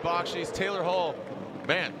by Odie Bakshi's. Taylor Hull,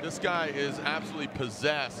 man, this guy is absolutely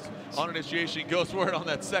possessed. On initiation, he goes for it on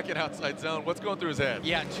that second outside zone. What's going through his head?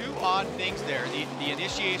 Yeah, 2 odd things there. The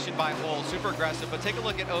initiation by Hull, super aggressive, but take a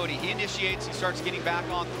look at Odie. He initiates, he starts getting back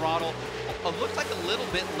on throttle. It looked like a little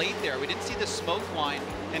bit late there. We didn't see the smoke line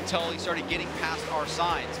until he started getting past our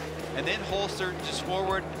signs. And then Hull surges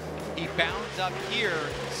forward. He bounds up here,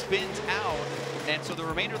 spins out, and so the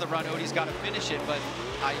remainder of the run, Odie's got to finish it. But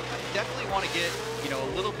I definitely want to get, you know,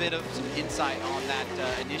 a little bit of some insight on that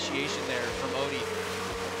initiation there from Odie.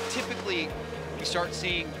 Typically, you start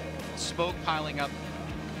seeing smoke piling up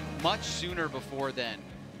much sooner before then.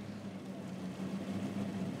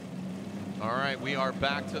 All right, we are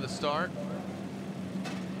back to the start.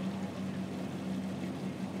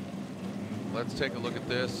 Let's take a look at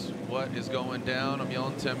this. What is going down? I'm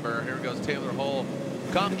yelling timber. Here goes Taylor Hull.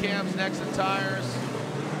 Comp cams, necks and tires.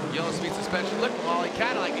 Yellow speed suspension. Look, Molly,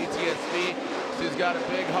 Cadillac ATSV. He's got a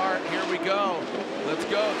big heart. Here we go. Let's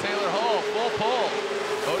go. Taylor Hull, full pull.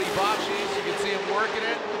 Odie Bakshis, you can see him working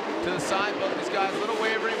it to the side. Both these guys a little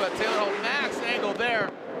wavering, but Taylor Hull max angle there.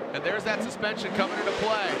 And there's that suspension coming into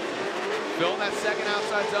play. Filling that second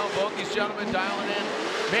outside zone. Both these gentlemen dialing in.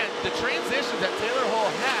 Man, the transitions that Taylor Hull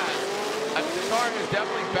has, I mean, the car is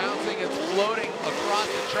definitely bouncing. It's floating across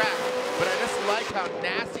the track. But I just like how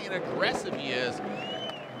nasty and aggressive he is.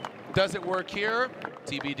 Does it work here?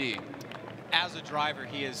 TBD. As a driver,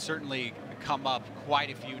 he has certainly come up quite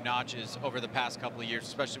a few notches over the past couple of years,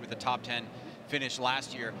 especially with the top 10 finish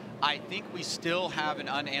last year. I think we still have an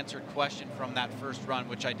unanswered question from that first run,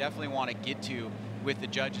 which I definitely want to get to with the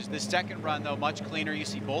judges. This second run, though, much cleaner. You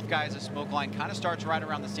see both guys at smoke line, kind of starts right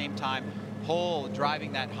around the same time. Hull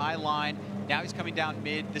driving that high line. Now he's coming down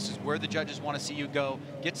mid. This is where the judges want to see you go.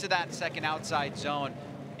 Gets to that second outside zone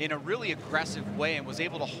in a really aggressive way and was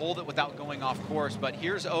able to hold it without going off course. But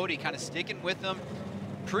here's Odie kind of sticking with them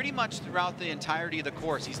pretty much throughout the entirety of the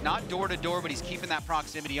course. He's not door to door, but he's keeping that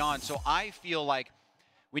proximity on. So I feel like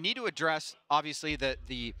we need to address, obviously,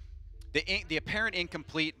 the apparent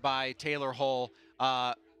incomplete by Taylor Hull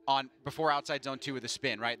before outside zone 2 with a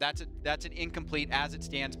spin, right? That's an incomplete as it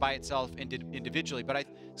stands by itself individually, but I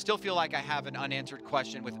still feel like I have an unanswered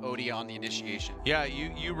question with Odie on the initiation. Yeah,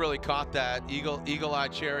 you really caught that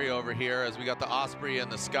eagle-eyed cherry over here as we got the Osprey in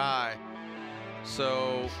the sky.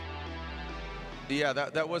 So yeah,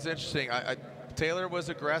 that was interesting. Taylor was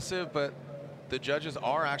aggressive, but the judges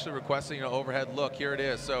are actually requesting an overhead look. Here it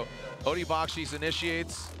is. So Odie Bakshis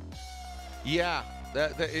initiates. Yeah.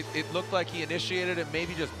 It looked like he initiated and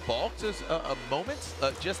maybe just balked a moment,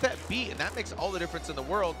 just that beat, and that makes all the difference in the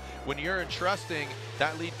world when you're entrusting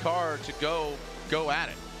that lead car to go at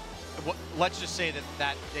it. Well, let's just say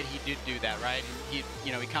that he did do that, right? He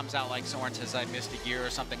comes out like Soren says, I missed a gear or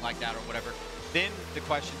something like that or whatever. Then the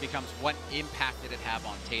question becomes, what impact did it have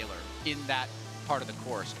on Taylor in that part of the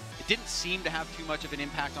course? It didn't seem to have too much of an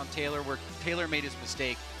impact on Taylor. Where Taylor made his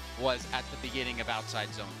mistake was at the beginning of outside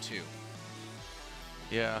zone 2.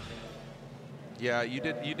 Yeah, you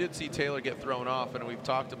did see Taylor get thrown off, and we've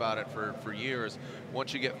talked about it for years.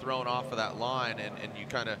 Once you get thrown off of that line, and you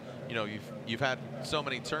kind of, you've had so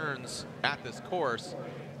many turns at this course,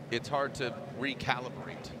 it's hard to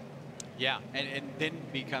recalibrate. Yeah, and then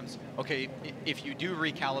becomes, okay, if you do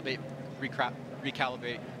recalibrate,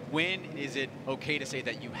 when is it okay to say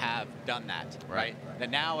that you have done that, right?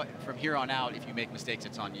 Then now, from here on out, if you make mistakes,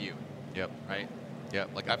 it's on you. Yep. Right?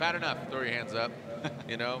 Yep, like I've had enough, throw your hands up.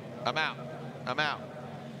 I'm out.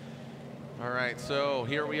 All right, so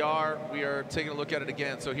here we are taking a look at it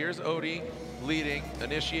again. So here's Odie leading,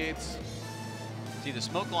 initiates. See, the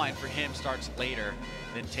smoke line for him starts later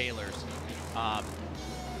than Taylor's, and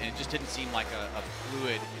it just didn't seem like a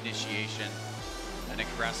fluid initiation, an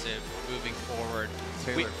aggressive moving forward.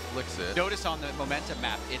 Taylor flicks it. Notice on the momentum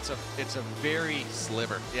map, it's a very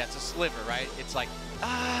sliver. Yeah, it's a sliver, right? It's like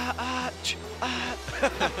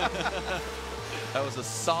That was a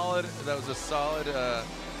solid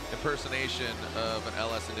impersonation of an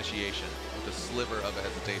LS initiation with a sliver of a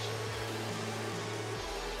hesitation.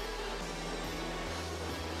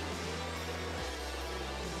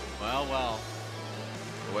 Well.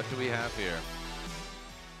 What do we have here?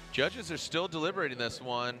 Judges are still deliberating this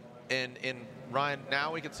one, and Ryan,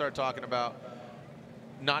 now we can start talking about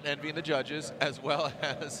not envying the judges, as well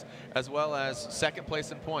as second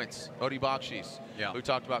place in points. Odie Bakshis, we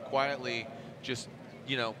talked about quietly, just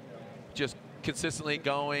consistently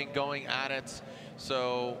going at it.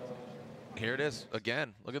 So here it is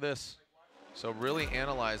again. Look at this. So really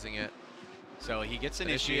analyzing it. So he gets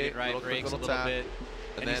initiated, right? Brakes a little bit,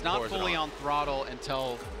 and he's not fully on throttle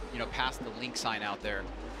until past the link sign out there.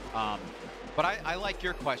 But I like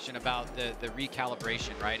your question about the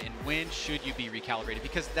recalibration, right? And when should you be recalibrated?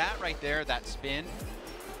 Because that right there, that spin,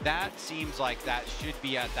 that seems like that should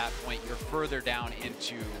be at that point. You're further down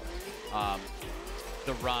into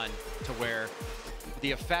the run to where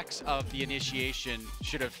the effects of the initiation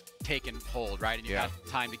should have taken hold, right? And you had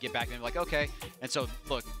time to get back and be like, okay. And so,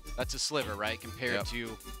 look, that's a sliver, right? Compared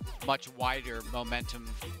to much wider momentum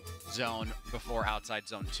zone before outside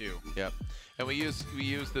zone 2. Yep. And we use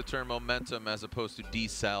the term momentum as opposed to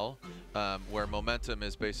decel, where momentum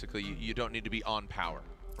is basically you don't need to be on power,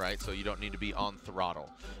 right? So you don't need to be on throttle.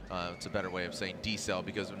 It's a better way of saying decel,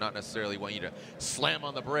 because we not necessarily want you to slam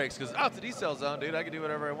on the brakes because, oh, it's a decel zone, dude. I can do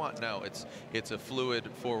whatever I want. No, it's a fluid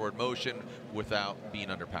forward motion without being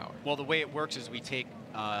underpowered. Well, the way it works is we take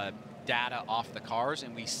data off the cars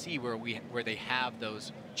and we see where they have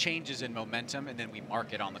those changes in momentum, and then we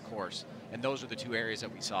mark it on the course. And those are the two areas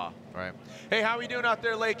that we saw. Right. Hey, how are we doing out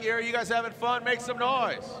there, Lake Erie? You guys having fun? Make some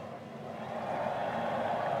noise.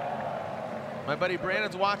 My buddy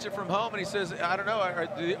Brandon's watching from home, and he says, I don't know,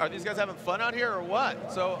 are these guys having fun out here or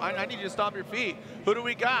what? So I need you to stomp your feet. Who do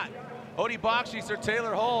we got? Odie Bakshis or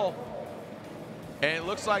Taylor Hull? And it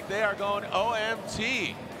looks like they are going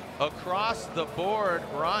OMT across the board,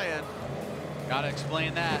 Ryan. Got to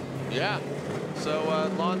explain that. Yeah. So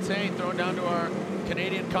Lantain throwing down to our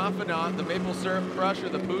Canadian confidant, the maple syrup crusher,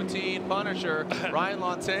 the poutine punisher, Ryan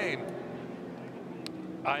Lantain.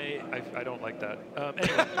 I don't like that.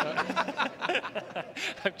 Anyway,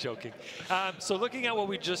 I'm joking. So looking at what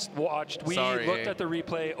we just watched, we looked at the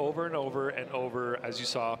replay over and over and over, as you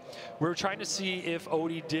saw. We were trying to see if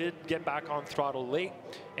Odie did get back on throttle late,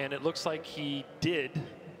 and it looks like he did.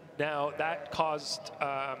 Now, that caused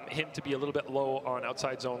him to be a little bit low on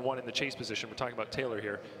outside zone 1 in the chase position. We're talking about Taylor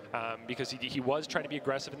here, because he was trying to be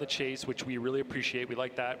aggressive in the chase, which we really appreciate. We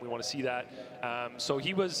like that. We want to see that. So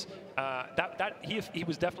he was he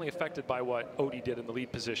was definitely affected by what Odie did in the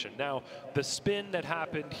lead position. Now, the spin that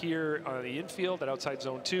happened here on the infield at outside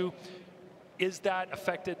zone 2, is that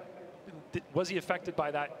affected? Was he affected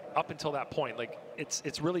by that up until that point? Like,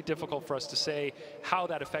 it's really difficult for us to say how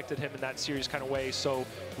that affected him in that serious kind of way. So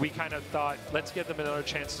we kind of thought, let's give them another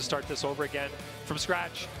chance to start this over again from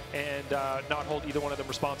scratch and not hold either one of them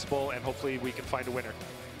responsible, and hopefully we can find a winner.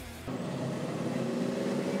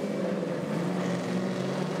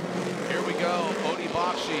 Here we go, Odie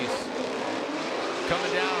Bakshis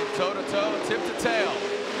coming down toe-to-toe, tip-to-tail.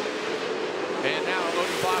 And now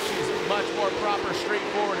Odie Bakshis, much more proper,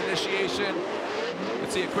 straightforward initiation. You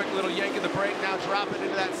can see a quick little yank of the brake, now dropping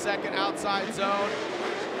into that second outside zone.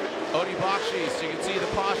 Odie Bakshis, you can see the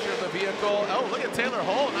posture of the vehicle. Oh, look at Taylor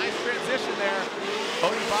Hull, nice transition there.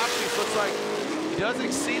 Odie Bakshis looks like he does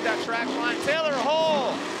exceed that traction line. Taylor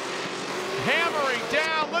Hull hammering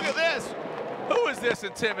down, look at this. Who is this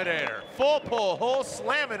intimidator? Full pull, Hull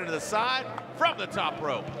slamming into the side from the top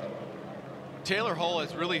rope. Taylor Hull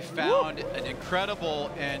has really found an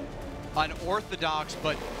incredible and unorthodox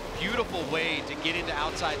but beautiful way to get into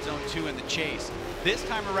outside zone 2 in the chase. This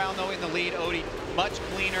time around, though, in the lead, Odie much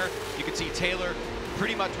cleaner. You can see Taylor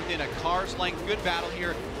pretty much within a car's length. Good battle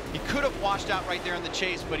here. He could have washed out right there in the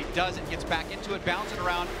chase, but he doesn't. Gets back into it, bouncing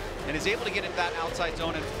around, and is able to get into that outside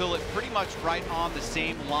zone and fill it pretty much right on the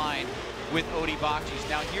same line with Odie Bakshis.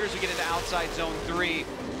 Now here's we get into outside zone 3.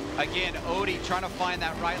 Again, Odie trying to find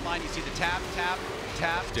that right line. You see the tap, tap,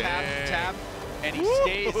 tap, tap, tap, and he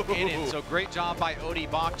stays in it. So great job by Odie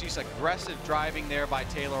Bakshis. Aggressive driving there by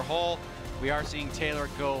Taylor Hull. We are seeing Taylor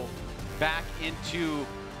go back into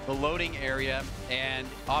the loading area, and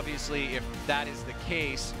obviously if that is the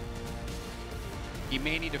case, he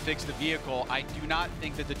may need to fix the vehicle. I do not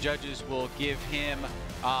think that the judges will give him,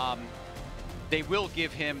 they will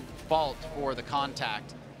give him fault for the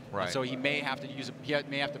contact. Right. So he may have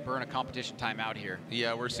to burn a competition timeout here.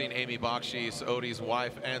 Yeah, we're seeing Amy Bakshis, Odie's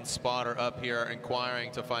wife and spotter, up here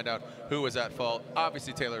inquiring to find out who was at fault.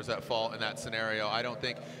 Obviously Taylor's at fault in that scenario. I don't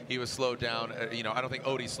think he was slowed down. I don't think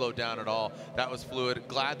Odie slowed down at all. That was fluid.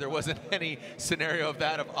 Glad there wasn't any scenario of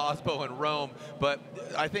that of Osbo and Rome. But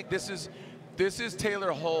I think this is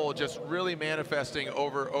Taylor Hull just really manifesting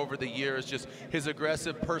over the years, just his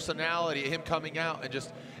aggressive personality, him coming out and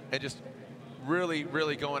just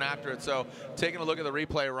really going after it. So taking a look at the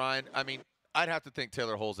replay, Ryan, I mean, I'd have to think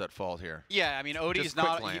Taylor Hull's at fault here. Yeah, I mean, Odie's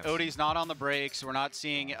not on the brakes. We're not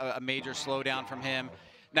seeing a major slowdown from him.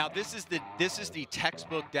 Now, this is the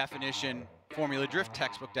textbook definition, Formula Drift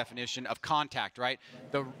textbook definition of contact, right?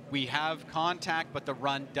 We have contact, but the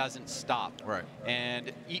run doesn't stop. Right.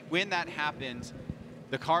 And when that happens,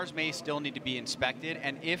 the cars may still need to be inspected,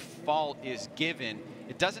 and if fault is given,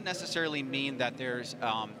 it doesn't necessarily mean that there's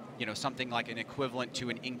something like an equivalent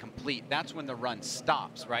to an incomplete. That's when the run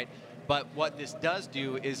stops, right? But what this does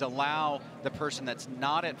do is allow the person that's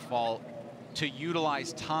not at fault to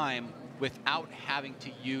utilize time without having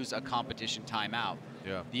to use a competition timeout.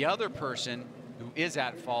 Yeah. The other person who is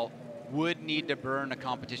at fault would need to burn a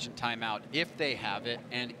competition timeout if they have it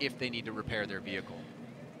and if they need to repair their vehicle.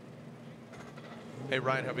 Hey,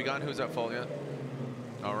 Ryan, have we gotten who's at fault yet?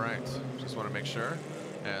 All right, just want to make sure,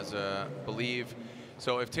 as believe.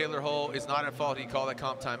 So if Taylor Hull is not at fault, he called that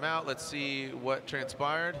comp timeout. Let's see what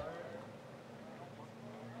transpired.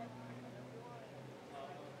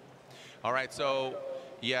 All right, so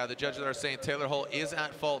yeah, the judges are saying Taylor Hull is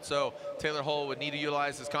at fault, so Taylor Hull would need to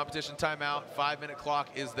utilize his competition timeout. 5-minute clock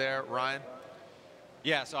is there. Ryan?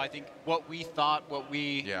 Yeah, so I think what we thought, what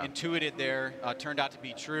we intuited there turned out to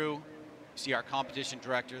be true. You see our competition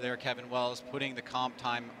director there, Kevin Wells, putting the comp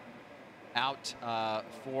time out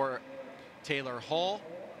for Taylor Hull.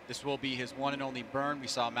 This will be his one and only burn. We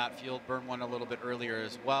saw Matt Field burn one a little bit earlier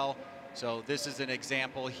as well. So this is an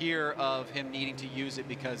example here of him needing to use it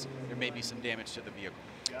because there may be some damage to the vehicle.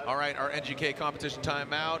 All right, our NGK competition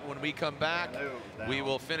timeout. When we come back, we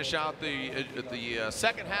will finish out the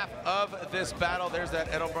second half of this battle. There's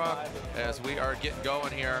that Edelbrock as we are getting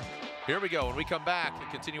going here. Here we go. When we come back, the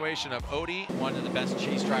continuation of Odie. One of the best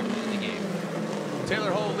chase drivers in the game.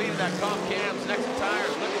 Taylor Hull leading that comp cams. Next to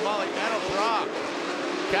tires, looking Molly Edelbrock.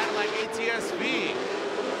 Cadillac ATSV.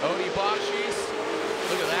 Odie Bakshis.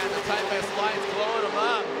 Look at that, the tight best lights blowing them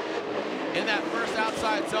up. In that first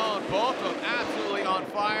outside zone, both of them absolutely on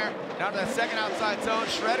fire. Now to that second outside zone,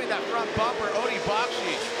 shredding that front bumper, Odie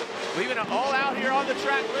Bakshis. Leaving it all out here on the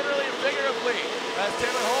track, literally and figuratively. That's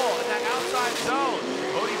Taylor Hull in that outside zone.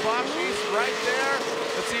 Odie Bakshis right there.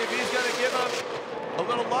 Let's see if he's gonna give him a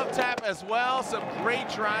little love tap as well. Some great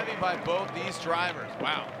driving by both these drivers.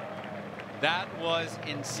 Wow. That was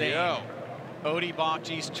insane. Odie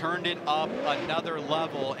Bakshis turned it up another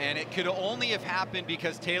level, and it could only have happened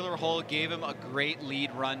because Taylor Hull gave him a great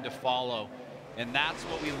lead run to follow. And that's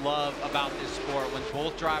what we love about this sport. When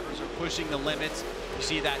both drivers are pushing the limits, you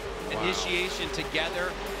see that initiation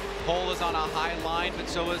together. Hull is on a high line, but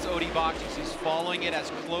so is Odie Bakshis. He's following it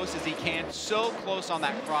as close as he can, so close on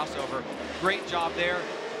that crossover. Great job there.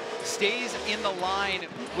 Stays in the line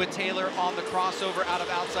with Taylor on the crossover out of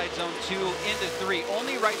outside zone 2 into 3.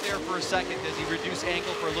 Only right there for a second does he reduce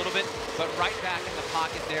angle for a little bit, but right back in the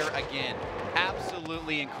pocket there again.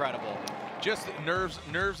 Absolutely incredible. Just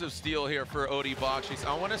nerves of steel here for Odie Bakshis.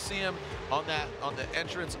 I want to see him on the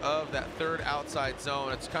entrance of that third outside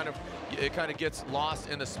zone. It kind of gets lost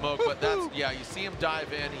in the smoke, but that's you see him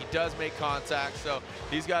dive in. He does make contact, so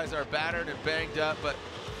these guys are battered and banged up, but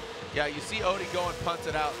yeah, you see Odie go and punts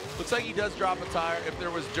it out. Looks like he does drop a tire. If there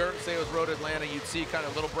was dirt, say it was Road Atlanta, you'd see kind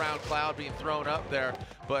of little brown cloud being thrown up there.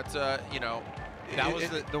 But, you know. That was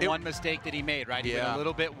the one mistake that he made, right? He went a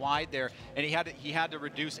little bit wide there, and he had to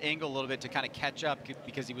reduce angle a little bit to kind of catch up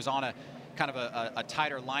because he was on a kind of a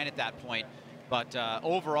tighter line at that point. But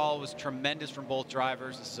overall, it was tremendous from both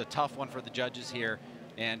drivers. This is a tough one for the judges here,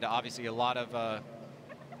 and obviously a lot of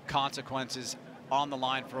consequences on the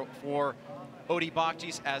line for Odie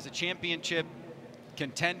Bakshis as a championship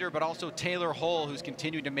contender, but also Taylor Hull, who's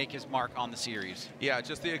continued to make his mark on the series. Yeah,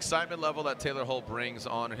 just the excitement level that Taylor Hull brings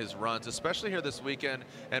on his runs, especially here this weekend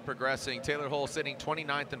and progressing. Taylor Hull sitting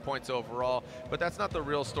 29th in points overall, but that's not the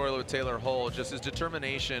real story with Taylor Hull, just his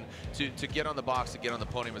determination to get on the box, to get on the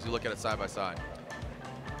podium as you look at it side by side.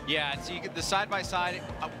 Yeah, so you get the side-by-side,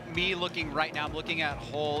 me looking right now, I'm looking at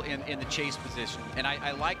Hull in the chase position. And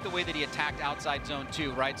I like the way that he attacked outside zone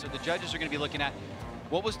 2, right? So the judges are going to be looking at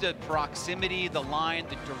what was the proximity, the line,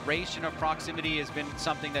 the duration of proximity has been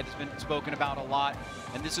something that has been spoken about a lot.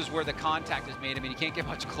 And this is where the contact is made. I mean, you can't get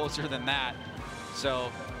much closer than that.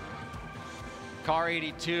 So Car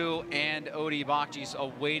 82 and Odie Bakshis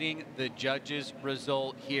awaiting the judges'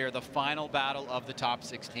 result here, the final battle of the top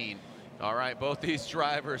 16. All right, both these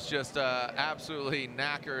drivers just absolutely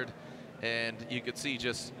knackered, and you could see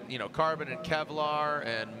just, you know, carbon and Kevlar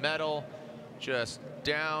and metal just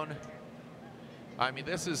down. I mean,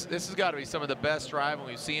 this has got to be some of the best driving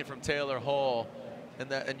we've seen from Taylor Hull,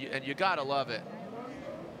 and you got to love it.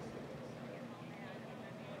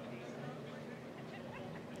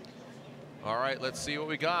 All right, let's see what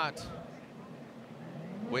we got.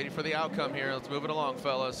 Waiting for the outcome here. Let's move it along,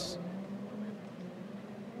 fellas.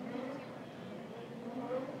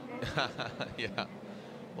 Yeah,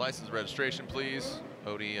 license registration, please.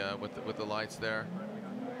 Odie with the lights there.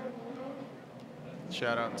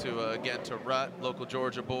 Shout out to again to Rut, local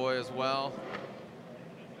Georgia boy as well.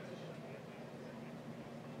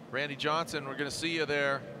 Randy Johnson, we're going to see you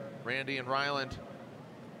there, Randy and Ryland,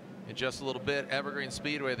 in just a little bit. Evergreen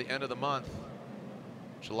Speedway at the end of the month,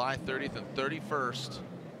 July 30th and 31st.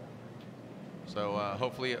 So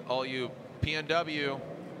hopefully all you PNW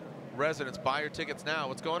residents, buy your tickets now.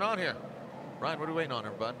 What's going on here? Ryan, what are we waiting on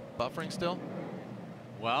here, bud? Buffering still?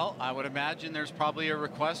 Well, I would imagine there's probably a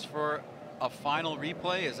request for a final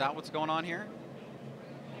replay. Is that what's going on here?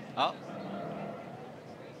 Oh.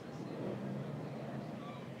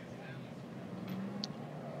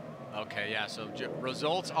 Okay, yeah, so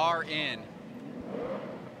results are in.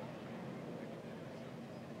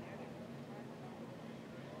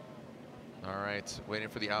 All All right, waiting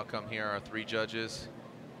for the outcome here, our 3 judges.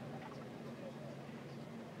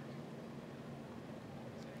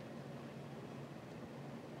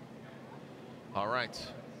 All right,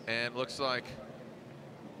 and looks like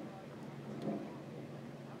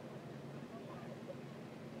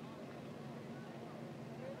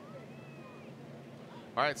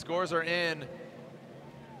all right, scores are in.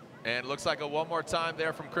 And it looks like a one more time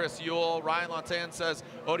there from Chris Yule. Ryan Lantan says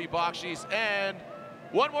Odi Bakshis, and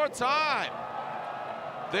one more time.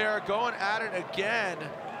 They're going at it again.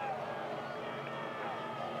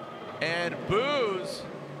 And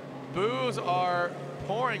boos are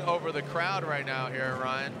pouring over the crowd right now here,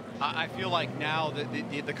 Ryan. I feel like now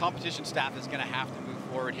the competition staff is going to have to move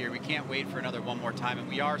forward here. We can't wait for another one more time. And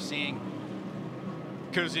we are seeing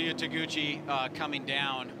Kazuya Taguchi coming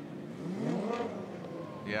down.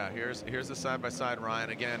 Yeah, here's the side-by-side, Ryan.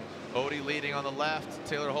 Again, Odi leading on the left,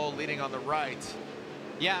 Taylor Hull leading on the right.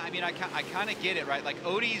 Yeah, I mean, I kind of get it, right? Like,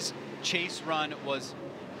 Odi's chase run was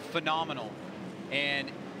phenomenal.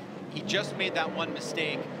 And he just made that one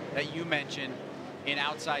mistake that you mentioned in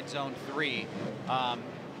outside zone 3.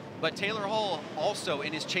 But Taylor Hull also,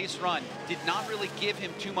 in his chase run, did not really give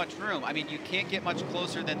him too much room. I mean, you can't get much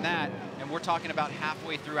closer than that. And we're talking about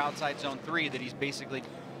halfway through outside zone 3 that he's basically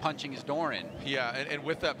punching his door in. Yeah, and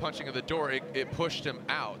with that punching of the door, it pushed him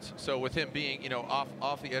out. So with him being, you know,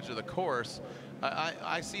 off the edge of the course,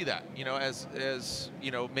 I see that, you know, as you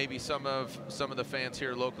know, maybe some of the fans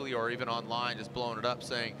here locally or even online just blowing it up,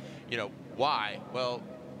 saying, you know, why? Well,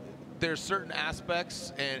 there's certain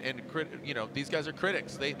aspects, and you know, these guys are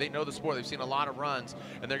critics. They know the sport. They've seen a lot of runs,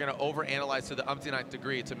 and they're going to overanalyze to the umpteenth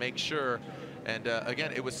degree to make sure. And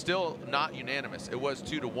again, it was still not unanimous. It was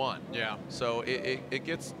 2-1. Yeah. So it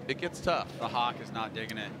gets tough. The Hawk is not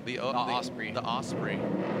digging it. The Osprey. The Osprey.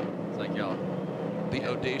 It's like, yo, the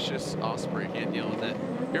audacious Osprey. can't deal with it.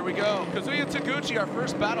 Here we go. Kazuya Taguchi, our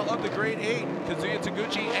first battle of the Grade 8. Kazuya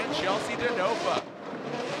Taguchi and Chelsea Denofa.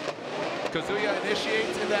 Kazuya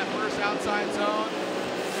initiates in that first outside zone.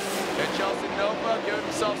 And Chelsea Denofa giving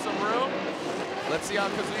himself some room. Let's see how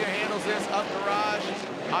Kazuya handles this. Up garage,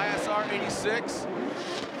 ISR 86.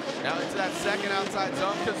 Now into that second outside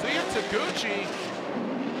zone. Kazuya Taguchi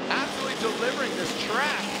absolutely delivering this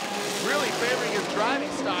track. Really favoring his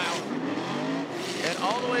driving style. And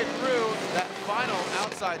all the way through that final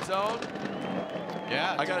outside zone.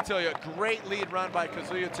 Yeah, I gotta tell you, a great lead run by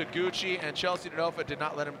Kazuya Taguchi, and Chelsea Denofa did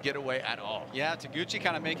not let him get away at all. Yeah, Taguchi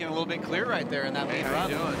kind of making it a little bit clear right there in that lead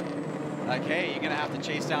run. How you doing? Like, hey, you're gonna have to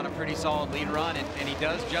chase down a pretty solid lead run, and he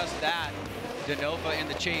does just that. Denofa in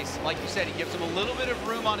the chase. Like you said, he gives him a little bit of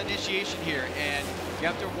room on initiation here, and you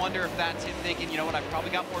have to wonder if that's him thinking, you know what, I've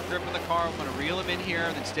probably got more grip in the car, I'm gonna reel him in here,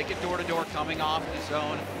 and then stick it door to door coming off the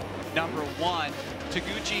zone number 1.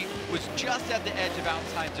 Taguchi was just at the edge of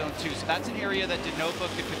outside zone 2, so that's an area that Denofa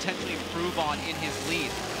could potentially improve on in his lead.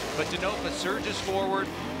 But Denofa surges forward,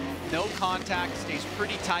 no contact, stays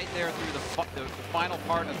pretty tight there through the final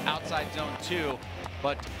part of outside zone 2.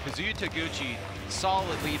 But Kazuya Taguchi,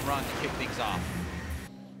 solid lead run to kick things off.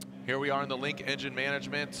 Here we are in the Link Engine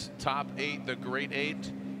Management top 8, the Grade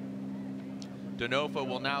 8. Denofa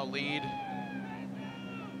will now lead.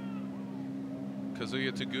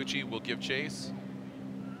 Kazuya Taguchi will give chase.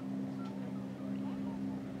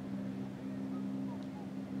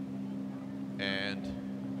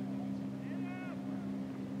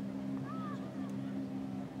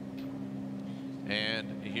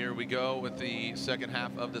 And here we go with the second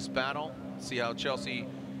half of this battle. See how Chelsea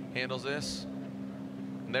handles this.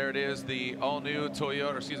 And there it is, the all-new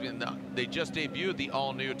Toyota, excuse me, they just debuted the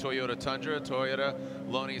all-new Toyota Tundra. Toyota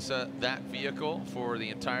loaning that vehicle for the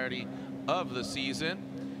entirety of the season.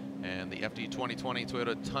 And the FD 2020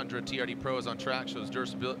 Toyota Tundra TRD Pro is on track, shows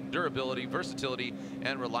durability, versatility,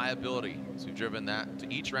 and reliability. So we've driven that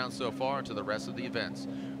to each round so far and to the rest of the events.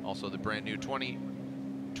 Also, the brand new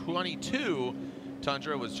 2022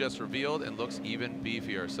 Tundra was just revealed and looks even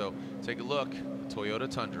beefier. So take a look, Toyota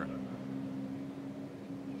Tundra.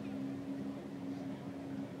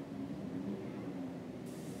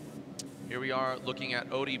 Here we are looking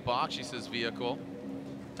at Odi Bakshis' vehicle,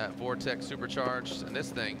 that Vortex Supercharged, and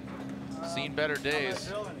this thing, seen better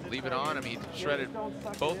days. Leave it on him, he shredded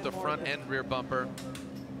both the front and rear bumper.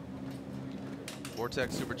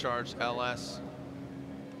 Vortex Supercharged LS.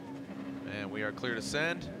 And we are clear to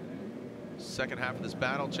send. Second half of this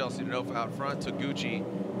battle, Chelsea Denofa out front, Taguchi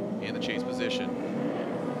in the chase position.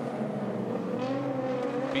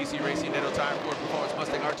 BC Racing Nitto Tire Ford Performance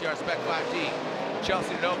Mustang RTR Spec 5D.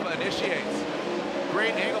 Chelsea Denofa initiates.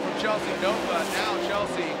 Great angle from Chelsea Denofa. Now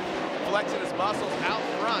Chelsea flexing his muscles out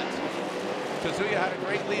front. Kazuya had a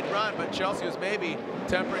great lead run, but Chelsea was maybe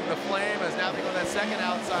tempering the flame as now they go that second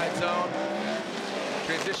outside zone.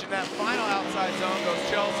 Transition that final outside zone goes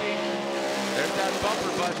Chelsea. There's that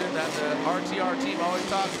bumper budget that the RTR team always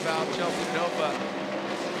talks about. Chelsea Nova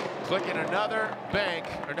clicking another bank,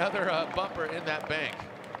 another bumper in that bank.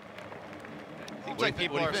 Seems like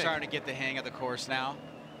people are starting to get the hang of the course now.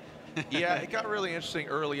 Yeah, it got really interesting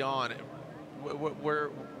early on.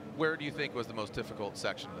 Where do you think was the most difficult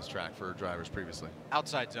section of this track for drivers previously?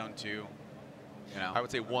 Outside zone 2. You know, I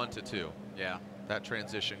would say 1 to 2. Yeah. That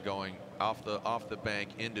transition going off the bank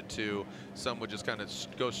into 2. Some would just kind of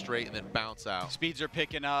go straight and then bounce out. Speeds are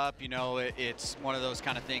picking up. You know, it's one of those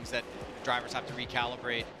kind of things that drivers have to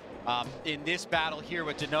recalibrate. In this battle here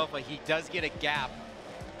with Denova, he does get a gap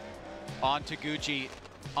on Taguchi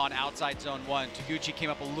on outside zone 1. Taguchi came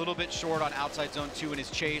up a little bit short on outside zone 2 in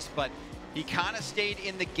his chase, but he kind of stayed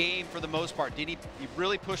in the game for the most part. He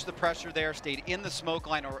really pushed the pressure there, stayed in the smoke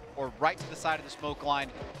line or right to the side of the smoke line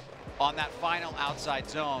on that final outside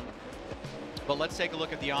zone. But let's take a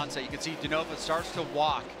look at the onset. You can see Denova starts to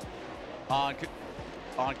walk on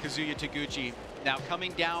Kazuya Taguchi. Now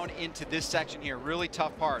coming down into this section here, really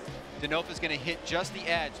tough part. Denofa's going to hit just the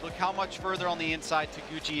edge. Look how much further on the inside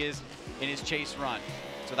Taguchi is in his chase run.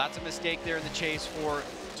 So that's a mistake there in the chase for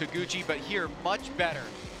Taguchi, but here much better.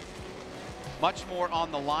 Much more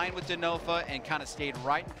on the line with Denofa and kind of stayed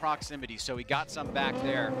right in proximity, so he got some back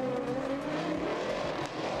there.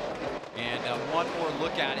 And one more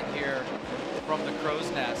look at it here from the crow's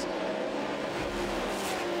nest.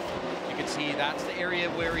 You can see that's the area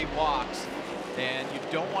where he walks, and you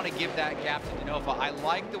don't want to give that gap to Denofa. I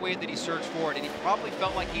like the way that he surged forward, and he probably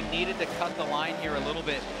felt like he needed to cut the line here a little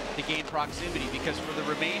bit to gain proximity, because for the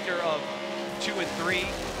remainder of 2 and 3,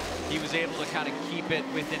 he was able to kind of keep it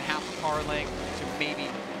within half a car length to maybe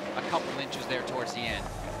a couple inches there towards the end.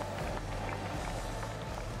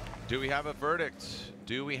 Do we have a verdict?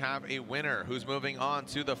 Do we have a winner? Who's moving on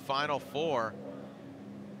to the final 4?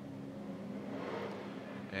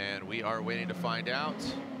 And we are waiting to find out.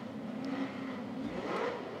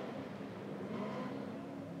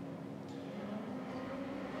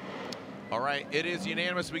 All right, it is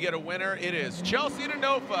unanimous. We get a winner. It is Chelsea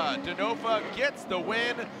Denova. Denova gets the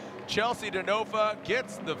win. Chelsea Denova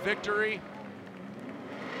gets the victory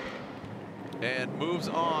and moves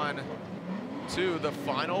on to the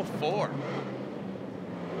final 4.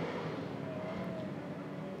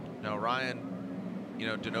 Now, Ryan, you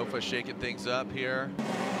know, Denova shaking things up here.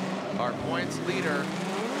 Our points leader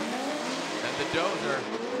and the dozer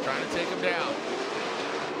trying to take him down.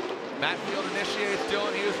 Matt Field initiates,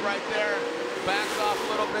 Dylan Hughes right there, backs off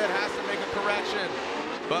a little bit, has to make a correction.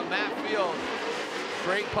 But Matt Field,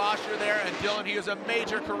 great posture there, and Dylan Hughes a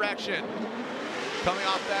major correction. Coming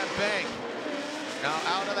off that bank. Now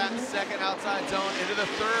out of that second outside zone into the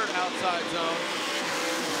third outside zone.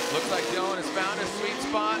 Looks like Dylan has found his sweet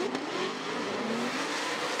spot.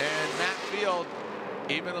 And Matt Field,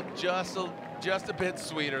 even just a bit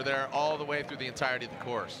sweeter there all the way through the entirety of the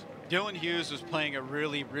course. Dylan Hughes was playing a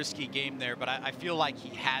really risky game there, but I feel like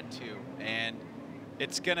he had to, and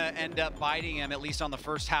it's gonna end up biting him, at least on the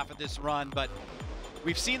first half of this run. But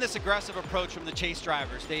we've seen this aggressive approach from the chase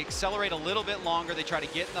drivers. They accelerate a little bit longer, they try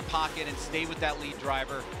to get in the pocket and stay with that lead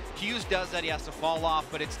driver. Hughes does that, he has to fall off,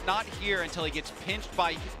 but it's not here until he gets pinched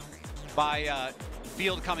by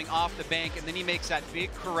Field coming off the bank, and then he makes that big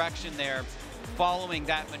correction there following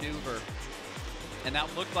that maneuver. And that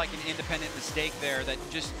looked like an independent mistake there that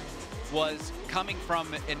just was coming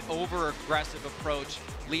from an over-aggressive approach,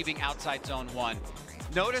 leaving outside zone 1.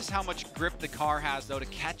 Notice how much grip the car has, though, to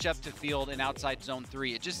catch up to Field in outside zone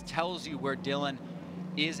 3. It just tells you where Dylan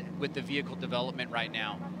is with the vehicle development right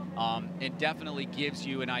now. It definitely gives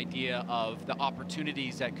you an idea of the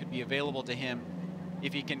opportunities that could be available to him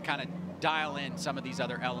if he can kind of dial in some of these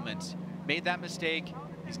other elements. Made that mistake,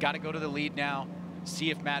 he's got to go to the lead now,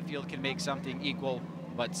 see if Matt Field can make something equal,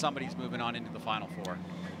 but somebody's moving on into the final 4.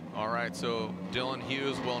 All right, so Dylan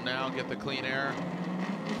Hughes will now get the clean air,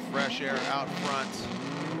 fresh air out front.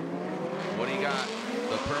 What do you got?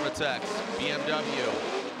 The Permatex BMW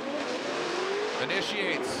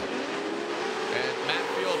initiates, and Matt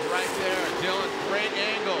Field right there. Dylan, great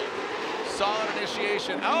angle, solid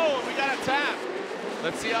initiation. Oh, we got a tap.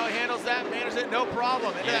 Let's see how he handles that, manages it, no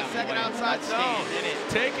problem. Into that second outside zone.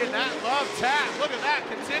 Taking that love tap. Look at that,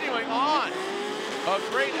 continuing on. A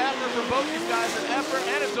great effort from both these guys, an effort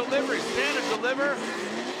and a delivery. Stand and deliver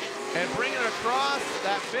and bring it across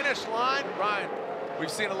that finish line. Ryan, we've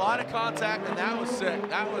seen a lot of contact, and that was sick.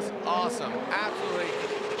 That was awesome. Absolutely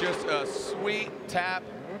just a sweet tap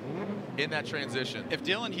in that transition. If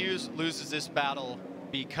Dylan Hughes loses this battle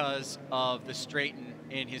because of the straighten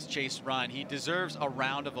in his chase run. He deserves a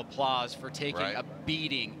round of applause for taking a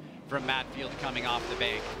beating from Matt Field coming off the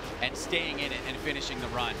bank and staying in it and finishing the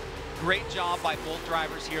run. Great job by both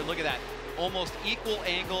drivers here. Look at that, almost equal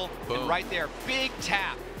angle. Boom. And right there, big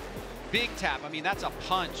tap. Big tap. I mean, that's a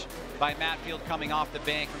punch by Matt Field coming off the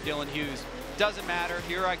bank from Dylan Hughes. Doesn't matter.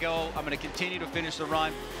 Here I go. I'm going to continue to finish the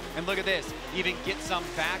run. And look at this. Even get some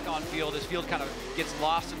back on Field as Field kind of gets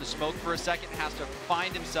lost in the smoke for a second, has to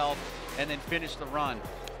find himself and then finish the run.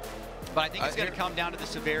 But I think it's going to come down to the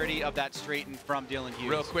severity of that straighten from Dylan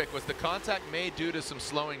Hughes. Real quick, was the contact made due to some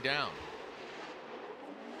slowing down?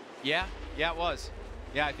 Yeah, it was.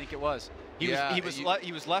 Yeah, I think it was. He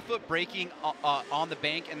was left foot braking on the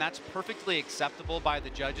bank, and that's perfectly acceptable by the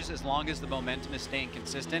judges as long as the momentum is staying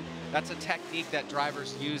consistent. That's a technique that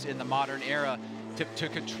drivers use in the modern era to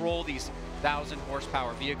control these 1,000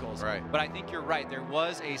 horsepower vehicles. Right. But I think you're right. There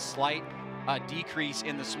was a slight decrease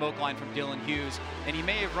in the smoke line from Dylan Hughes, and he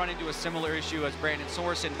may have run into a similar issue as Brandon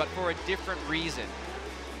Sorensen, but for a different reason.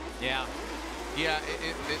 Yeah. Yeah,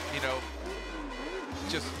 you know,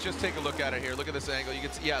 just take a look at it here. Look at this angle. You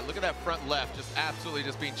can see, look at that front left, just absolutely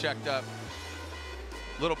just being checked up.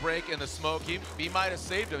 Little break in the smoke. He might have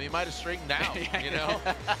saved him. He might have straightened out, you know?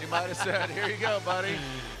 He might have said, here you go, buddy.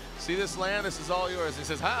 See this land? This is all yours. He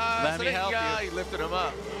says, hi, let me help you. He lifted him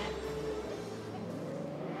up.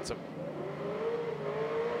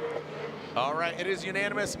 All right, it is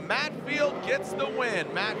unanimous. Matt Field gets the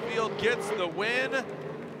win. Matt Field gets the win,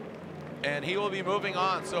 and he will be moving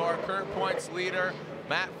on. So our current points leader,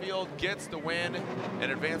 Matt Field, gets the win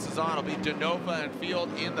and advances on. It'll be Denofa and Field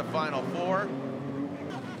in the final four.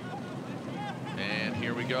 And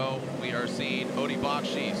here we go. We are seeing Odi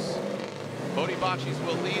Bakshis. Odi Bakshis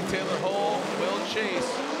will lead. Taylor Hull will chase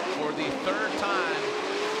for the third time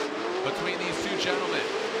between these two gentlemen.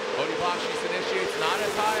 Odi Bakshis initiates not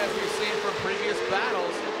as high as we've seen from previous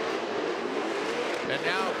battles. And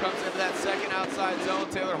now comes into that second outside zone.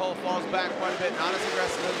 Taylor Hull falls back quite a bit, not as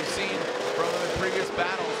aggressive as we've seen from him in previous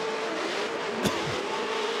battles.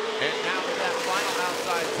 And now into that final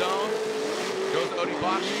outside zone goes Odi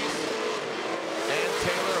Bakshis and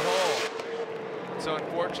Taylor Hull. So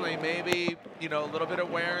unfortunately, maybe, you know, a little bit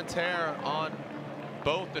of wear and tear on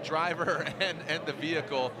both the driver and the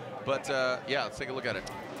vehicle. But yeah, let's take a look at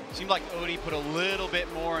it. Seemed like Odi put a little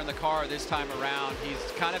bit more in the car this time around.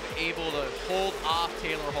 He's kind of able to hold off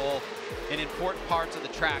Taylor Hull in important parts of the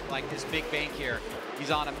track, like this big bank here.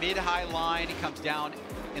 He's on a mid-high line. He comes down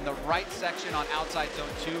in the right section on outside zone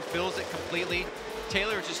 2, fills it completely.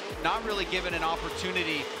 Taylor just not really given an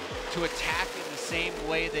opportunity to attack in the same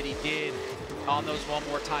way that he did on those one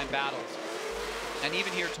more time battles. And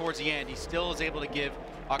even here towards the end, he still is able to give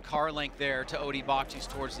a car length there to Odi Bakshis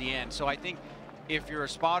towards the end. So I think if you're a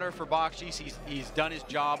spotter for Bakshis, he's done his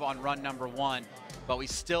job on run number 1, but we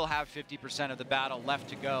still have 50% of the battle left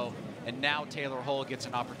to go, and now Taylor Hull gets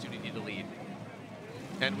an opportunity to lead.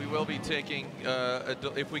 And we will be taking,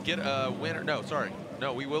 if we get a winner,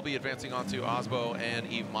 no, we will be advancing on to Osbo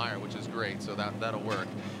and Eve Meyer, which is great, so that'll work.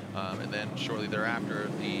 And then shortly thereafter,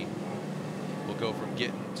 we'll go from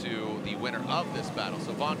getting to the winner of this battle.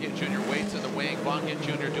 So Von Gitt Jr. waits in the wing. Von Gitt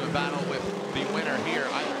Jr. doing battle with the winner here,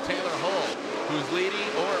 either Taylor Hull, who's leading,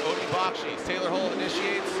 or Odi Bakshis. Taylor Hull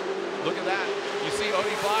initiates. Look at that. You see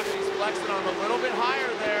Odi Bakshis flexing on a little bit higher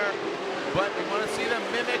there, but we want to see them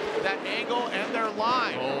mimic that angle and their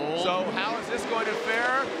line. Oh. So how is this going to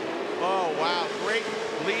fare? Oh, wow. Great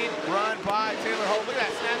lead run by Taylor Hull. Look at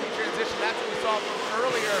that snappy transition. That's what we saw from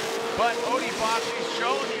earlier. But Odi Bakshis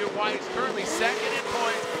showing you why he's currently second in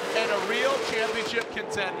points and a real championship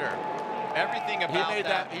contender. Everything about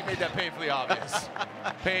he made that painfully obvious.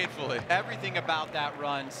 Painfully. Everything about that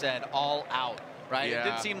run said all out, right? Yeah. It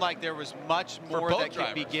didn't seem like there was much more that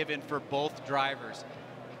could be given for both drivers.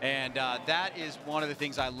 And that is one of the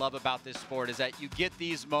things I love about this sport, is that you get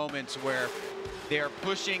these moments where they're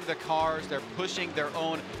pushing the cars, they're pushing their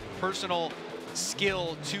own personal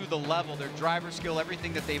skill to the level, their driver skill,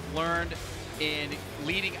 everything that they've learned in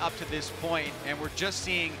leading up to this point. And we're just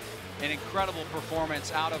seeing an incredible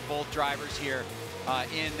performance out of both drivers here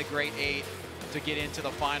in the Great 8 to get into the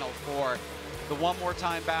Final 4. The one more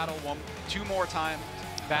time battle, two more time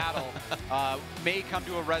battle may come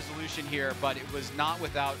to a resolution here, but it was not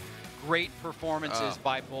without great performances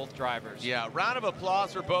by both drivers. Yeah, round of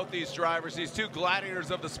applause for both these drivers, these two gladiators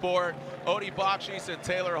of the sport, Odi Bakshis and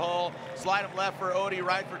Taylor Hull. Slide them left for Odi,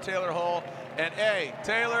 right for Taylor Hull. And hey,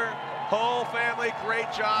 Taylor Hull family,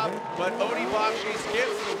 great job, but Odi Bakshis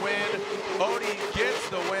gets the win. Odi gets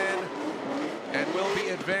the win and will be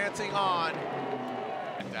advancing on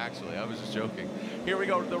correct, actually. I was just joking. Here we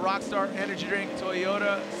go, the Rockstar Energy Drink,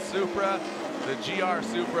 Toyota Supra, the GR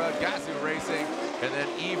Supra, Gazoo Racing, and then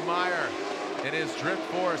Yves Meyer in his Drift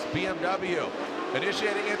Force BMW.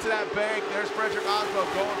 Initiating into that bank, there's Frederick Osbo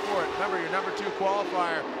going for it. Remember, your number 2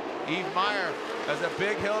 qualifier, Yves Meyer, has a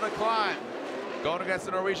big hill to climb. Going against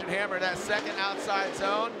the Norwegian Hammer, that second outside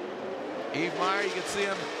zone. Yves Meyer, you can see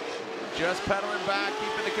him just pedaling back,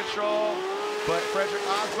 keeping the control. But Frederick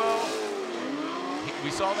Osbo,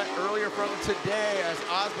 we saw that earlier from today as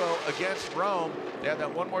Osbo against Rome. They had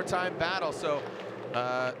that one more time battle. So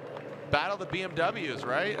battle the BMWs,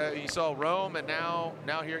 right? You saw Rome and now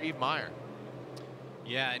here Yves Meyer.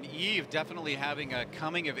 Yeah, and Yves definitely having a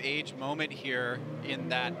coming-of-age moment here in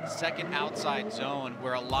that second outside zone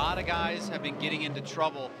where a lot of guys have been getting into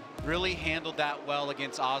trouble. Really handled that well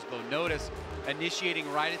against Osbo. Notice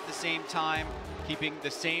initiating right at the same time, keeping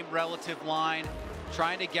the same relative line,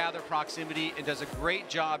 trying to gather proximity, and does a great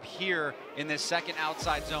job here in this second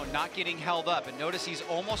outside zone, not getting held up. And notice he's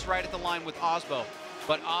almost right at the line with Osbo,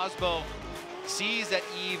 but Osbo sees that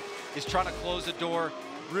Yves is trying to close the door,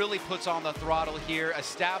 really puts on the throttle here,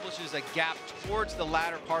 establishes a gap towards the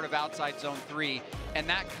latter part of outside zone 3, and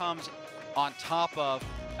that comes on top of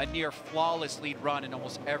a near flawless lead run in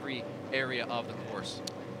almost every area of the course.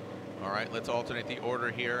 All right, let's alternate the order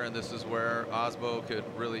here, and this is where Osbo could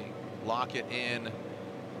really lock it in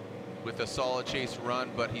with a solid chase run,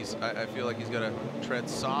 but I feel like he's gonna tread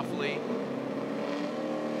softly.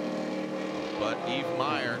 But Yves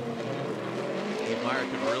Meyer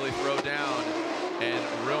could really throw down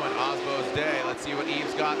and ruin Osbo's day. Let's see what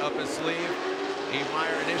Yves got up his sleeve. Yves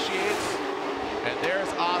Meyer initiates, and there's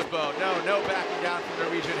Osbo. No backing down from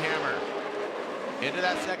Norwegian Hammer. Into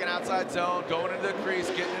that second outside zone, going into the crease,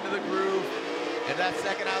 getting into the groove. In that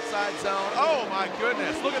second outside zone, oh my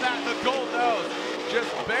goodness, look at that, the gold nose.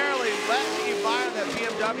 Just barely let Yves Meyer, that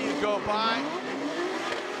BMW, go by.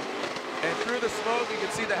 And through the smoke, you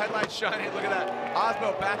can see the headlights shining. Look at that.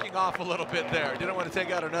 Osbo backing off a little bit there. Didn't want to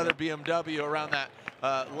take out another BMW around that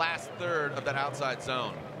last third of that outside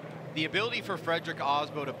zone. The ability for Frederick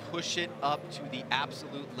Osbo to push it up to the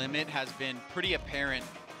absolute limit has been pretty apparent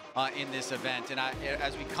in this event. And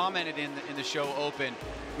as we commented in the show open,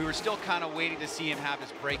 we were still kind of waiting to see him have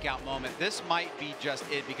his breakout moment. This might be just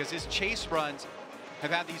it, because his chase runs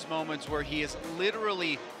have had these moments where he is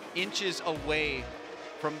literally inches away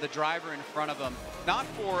from the driver in front of him, not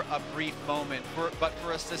for a brief moment, but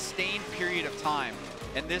for a sustained period of time.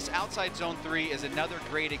 And this outside zone 3 is another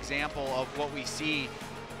great example of what we see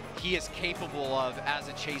he is capable of as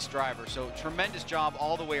a chase driver. So tremendous job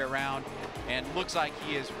all the way around, and looks like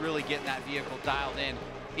he is really getting that vehicle dialed in.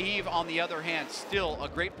 Yves, on the other hand, still a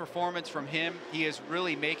great performance from him. He is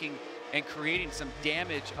really making and creating some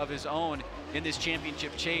damage of his own in this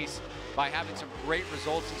championship chase by having some great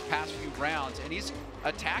results these past few rounds. And he's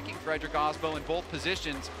attacking Frederick Osbo in both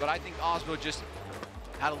positions, but I think Osbo just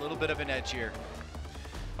had a little bit of an edge here.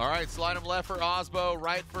 All right, slide him left for Osbo,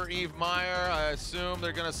 right for Yves Meyer. I assume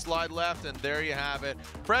they're gonna slide left, and there you have it.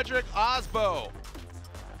 Frederick Osbo.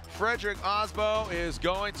 Frederick Osbo is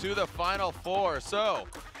going to the Final Four. So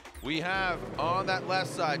we have on that left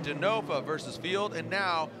side, Denofa versus Field, and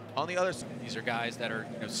now on the other side, these are guys that are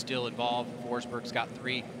still involved. Forsberg's got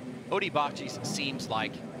 3. Odi Bakchis seems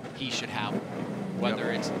like he should have one.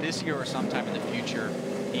 Whether it's this year or sometime in the future,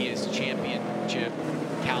 he is championship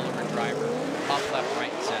caliber driver, up, left,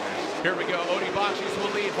 right, and center. Here we go. Odi Bakchis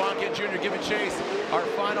will lead. Von Gint Jr. giving chase. Our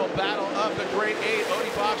final battle of the Great 8. Odi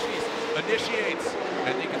Bakchis initiates,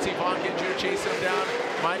 and you can see Von Gint Jr. chasing him down.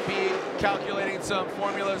 Might be calculating some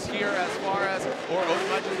formulas here as far as, or Odi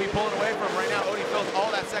might just be pulling away from him. Right now, Odi fills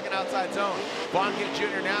all that second outside zone. Von Gint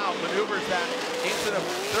Jr. now maneuvers that into the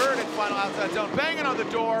third and final outside zone, banging on the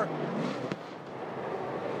door.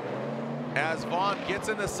 As Vaughn gets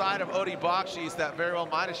in the side of Odi Bakchis, that very well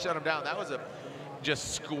might have shut him down. That was a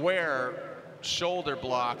just square shoulder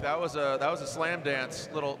block. That was a slam dance,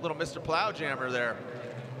 little Mr. Plowjammer there.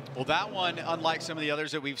 Well, that one, unlike some of the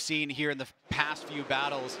others that we've seen here in the past few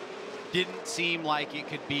battles, didn't seem like it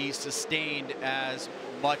could be sustained as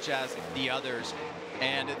much as the others.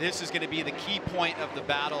 And this is going to be the key point of the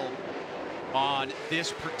battle on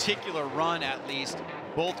this particular run, at least.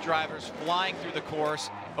 Both drivers flying through the course.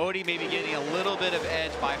 Odi maybe getting a little bit of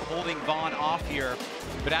edge by holding Vaughn off here.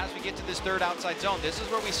 But as we get to this third outside zone, this is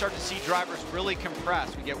where we start to see drivers really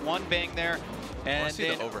compress. We get one bang there, and see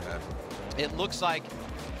the overhead. It looks like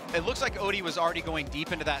Odi was already going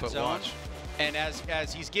deep into that zone. Watch. And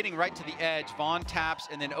as he's getting right to the edge, Vaughn taps,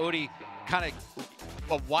 and then Odi kind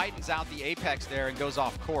of widens out the apex there and goes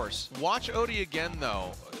off course. Watch Odi again,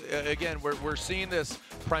 though. Again, we're seeing this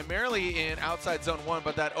primarily in outside zone 1,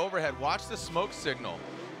 but that overhead, watch the smoke signal.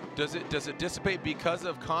 Does it dissipate because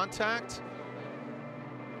of contact?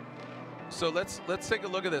 So let's take a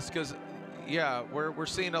look at this, because yeah, we're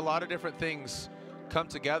seeing a lot of different things come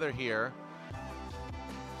together here.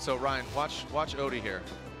 So Ryan, watch Odie here.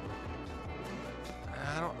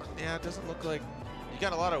 Yeah, it doesn't look like, you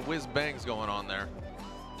got a lot of whiz bangs going on there.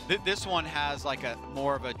 This one has like a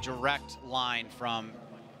more of a direct line from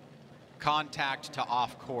contact to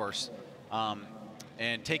off course.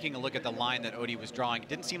 And taking a look at the line that Odie was drawing, it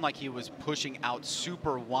didn't seem like he was pushing out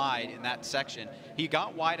super wide in that section. He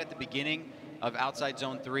got wide at the beginning of outside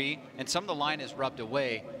zone 3, and some of the line is rubbed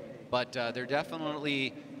away, but there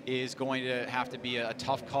definitely is going to have to be a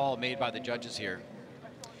tough call made by the judges here.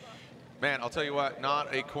 Man, I'll tell you what,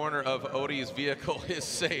 not a corner of Odie's vehicle is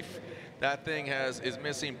safe. That thing is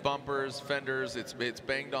missing bumpers, fenders. It's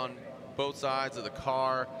banged on both sides of the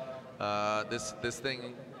car. This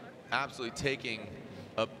thing absolutely taking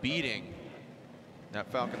a beating.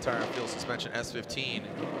 That Falcon Tire and Fuel Suspension S15.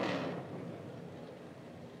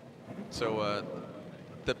 So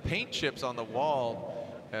the paint chips on the wall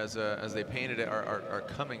as they painted it are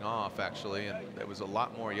coming off actually, and there was a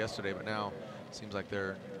lot more yesterday, but now it seems like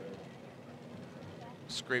they're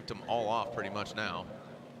scraped them all off pretty much now.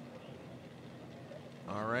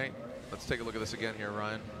 All right, let's take a look at this again here,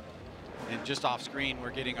 Ryan. And just off screen,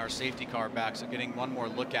 we're getting our safety car back, so getting one more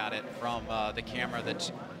look at it from the camera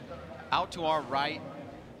that's out to our right,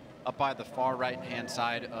 up by the far right-hand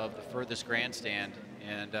side of the furthest grandstand.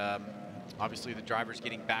 And obviously the driver's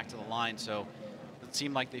getting back to the line, so it doesn't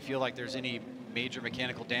seem like they feel like there's any major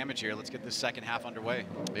mechanical damage here. Let's get this second half underway.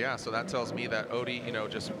 Yeah, so that tells me that Odie, you know,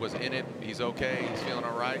 just was in it. He's okay, he's feeling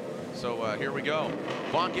all right. So here we go.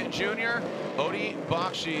 Vaughn Gittin Jr., Odie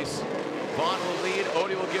Bakshies. Vaughn will lead,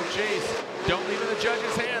 Odie will give chase. Don't leave it in the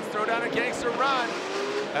judges' hands. Throw down a gangster run.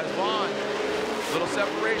 As Vaughn, little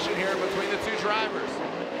separation here between the two drivers.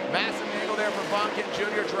 Massive angle there for Vaughn Gittin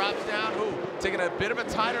Jr. Drops down. Ooh, taking a bit of a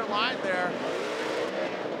tighter line there.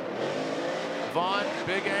 Vaughn,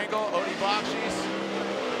 big angle. Odie Bakshies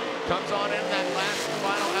comes on in that last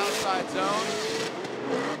final outside zone.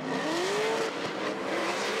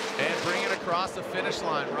 And bring it across the finish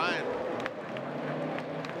line. Ryan,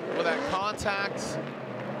 will that contact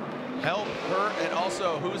help, hurt, and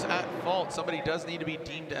also who's at fault? Somebody does need to be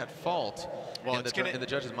deemed at fault in the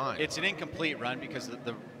judge's mind. It's an incomplete run because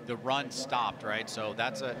the run stopped, right? So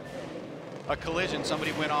that's a collision.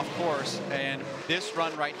 Somebody went off course, and this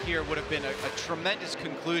run right here would have been a tremendous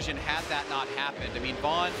conclusion had that not happened. I mean,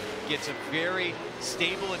 Vaughn gets a very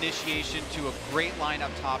stable initiation to a great line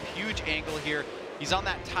up top, huge angle here. He's on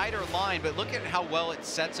that tighter line, but look at how well it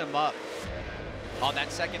sets him up on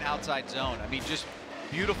that second outside zone. I mean, just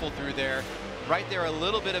beautiful through there. Right there, a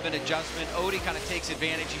little bit of an adjustment. Odie kind of takes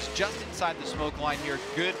advantage. He's just inside the smoke line here.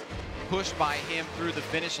 Good push by him through the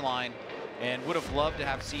finish line, and would have loved to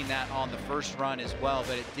have seen that on the first run as well,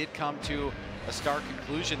 but it did come to a stark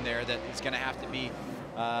conclusion there that it's going to have to be,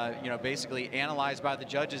 you know, basically analyzed by the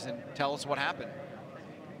judges and tell us what happened.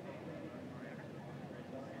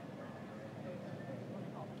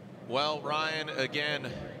 Well, Ryan, again,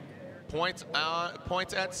 points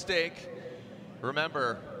at stake.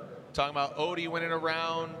 Remember, talking about Odie winning a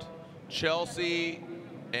round, Chelsea,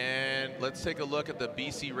 and let's take a look at the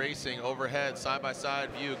BC Racing overhead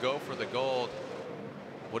side-by-side view. Go for the gold.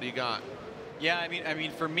 What do you got? Yeah, I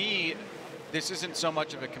mean, for me, this isn't so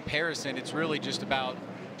much of a comparison. It's really just about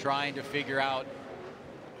trying to figure out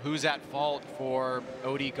who's at fault for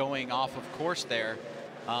Odie going off of course there.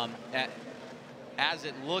 As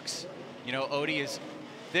it looks, you know, Odie is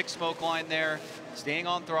thick smoke line there, staying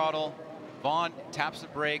on throttle. Vaughn taps the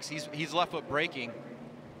brakes. He's left foot braking,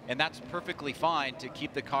 and that's perfectly fine to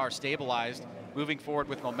keep the car stabilized, moving forward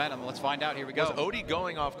with momentum. Let's find out. Here we go. Was Odie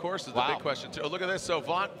going off course is the big question too. Oh, look at this. So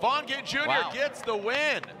Vaughn Gittin Jr. gets the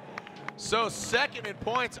win. So second in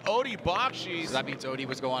points, Odie Bakshies. So that means Odie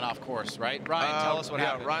was going off course, right? Ryan, tell us what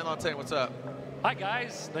happened. Ryan Lantain, what's up? Hi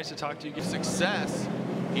guys, nice to talk to you. Success.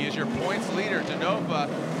 He is your points leader. Denofa,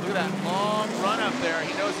 look at that long run up there.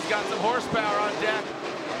 He knows he's got some horsepower on deck.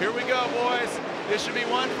 Here we go, boys. This should be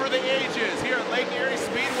one for the ages here at Lake Erie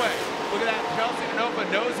Speedway. Look at that, Chelsea Denofa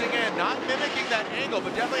nosing in, not mimicking that angle,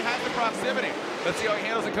 but definitely has the proximity. Let's see how he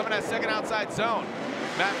handles it coming that second outside zone.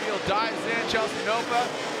 Matt Field dives in, Chelsea Denofa,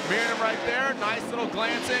 mirroring him right there. Nice little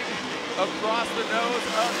glancing across the nose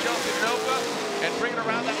of Chelsea Denofa and bringing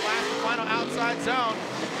around that last and final outside zone.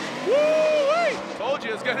 Woo-wee! Told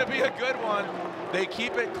you it's going to be a good one. They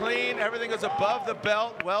keep it clean. Everything is above the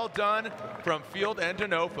belt. Well done from Field and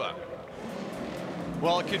Denofa.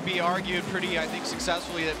 Well, it could be argued pretty, I think,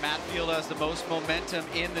 successfully that Matt Field has the most momentum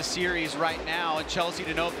in the series right now, and Chelsea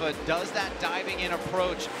Denofa does that diving in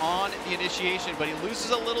approach on the initiation, but he loses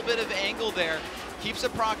a little bit of angle there, keeps the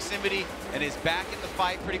proximity, and is back in the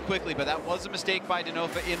fight pretty quickly, but that was a mistake by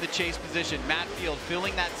Denofa in the chase position. Matt Field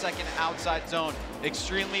filling that second outside zone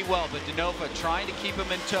extremely well, but Denofa trying to keep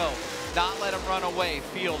him in tow, not let him run away.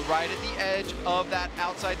 Field right at the edge of that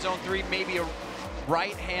outside zone 3, maybe a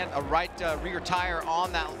right rear tire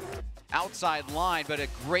on that outside line, but a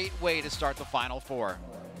great way to start the Final Four.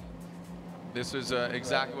 This is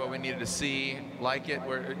exactly what we needed to see. Like it,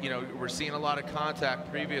 we're seeing a lot of contact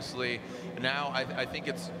previously. Now I think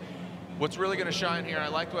it's what's really going to shine here. I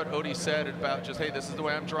liked what Odie said about just, hey, this is the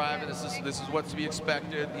way I'm driving. This is what's to be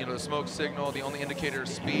expected. You know, the smoke signal, the only indicator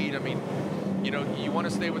is speed. I mean, you know, you want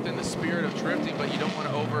to stay within the spirit of drifting, but you don't want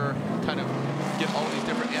to over kind of get all these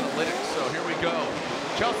different analytics. So here we go.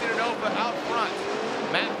 Chelsea Denofa out front.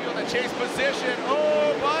 Matt Field in chase position.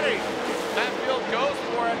 Oh, buddy. Matt Field goes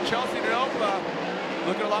for it. Chelsea Denofa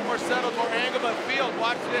looking a lot more settled, more angle, but Field,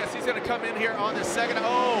 watch this. He's going to come in here on the second.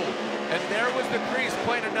 Oh, and there was the crease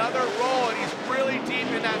playing another role, and he's really deep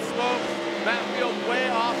in that smoke. Matt Field way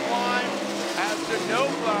offline as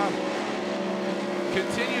Denofa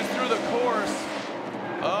continues through the course.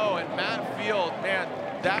 Oh, and Matt Field, man,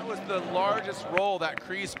 that was the largest role that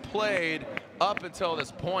crease played up until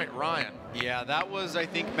this point, Ryan. Yeah, that was, I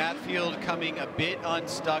think, Matt Field coming a bit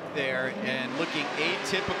unstuck there and looking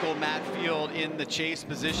atypical Matt Field in the chase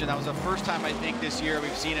position. That was the first time, I think, this year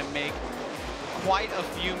we've seen him make quite a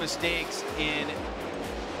few mistakes in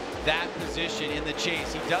that position in the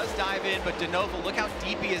chase. He does dive in, but Denofa, look how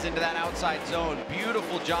deep he is into that outside zone.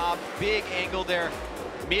 Beautiful job, big angle there,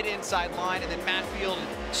 mid-inside line, and then Matt Field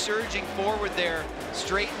surging forward there,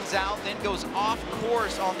 straightens out, then goes off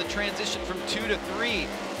course on the transition from 2 to 3.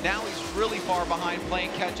 Now he's really far behind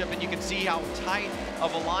playing catch up, and you can see how tight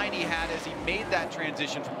of a line he had as he made that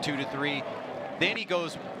transition from 2 to 3. Then he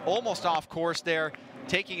goes almost off course there,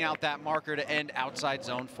 taking out that marker to end outside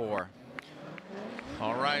zone 4.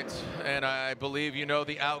 All right, and I believe you know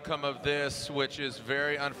the outcome of this, which is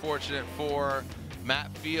very unfortunate for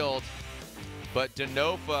Matt Field. But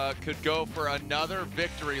Denofa could go for another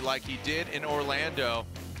victory like he did in Orlando.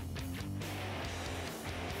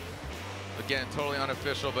 Again, totally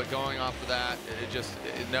unofficial, but going off of that,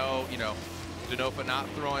 Denofa not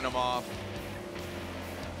throwing him off.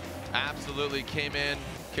 Absolutely came in,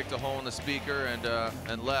 kicked a hole in the speaker,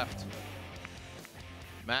 and left.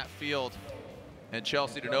 Matt Field and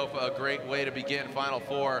Chelsea Denofa, a great way to begin Final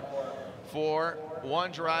Four for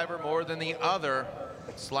one driver more than the other.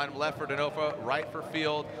 Slide him left for Denofa, right for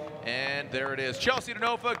Field, and there it is. Chelsea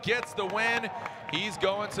Denofa gets the win. He's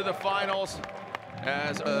going to the finals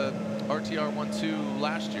as RTR 1-2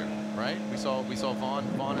 last year, right? We saw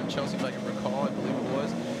Vaughn and Chelsea, if I can recall, I believe it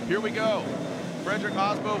was. Here we go. Frederick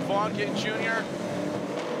Osbo, Vaughn Gittin Jr.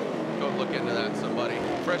 Go look into that, somebody.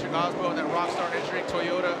 Frederick Osbo in that Rockstar Entry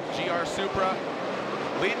Toyota GR Supra,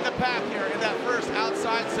 leading the pack here in that first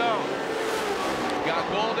outside zone.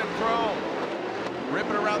 Got gold and chrome.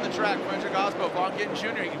 Ripping around the track, Frederick Osbo, Vaughn Gittin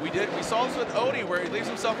Jr. We saw this with Odie, where he leaves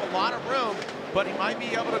himself a lot of room, but he might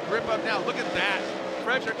be able to grip up now. Look at that.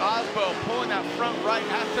 Frederick Osbo pulling that front right,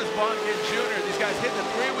 as does Vaughn Gittin Jr. These guys hitting the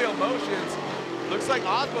three-wheel motions. Looks like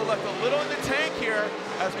Osbo left a little in the tank here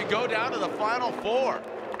as we go down to the Final Four.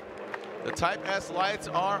 The Type S lights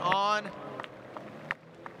are on.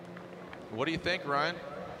 What do you think, Ryan?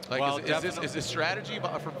 Like, well, is this strategy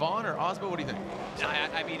for Vaughn or Osbo? What do you think?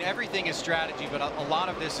 I mean, everything is strategy, but a lot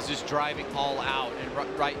of this is just driving all out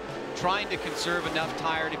and trying to conserve enough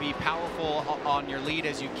tire to be powerful on your lead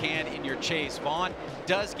as you can in your chase. Vaughn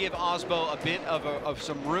does give Osbo a bit of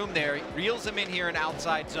some room there. He reels him in here in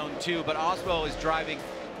outside zone 2, but Osbo is driving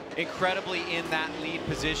incredibly in that lead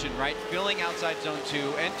position, right? Filling outside zone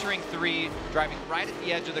 2, entering 3, driving right at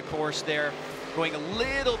the edge of the course there. Going a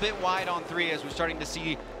little bit wide on 3 as we're starting to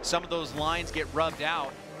see some of those lines get rubbed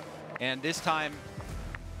out. And this time,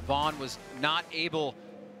 Vaughn was not able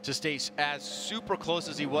to stay as super close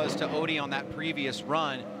as he was to Odie on that previous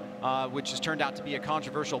run, which has turned out to be a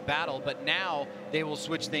controversial battle. But now they will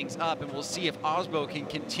switch things up, and we'll see if Osbo can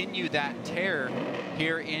continue that tear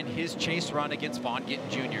here in his chase run against Vaughn Gittin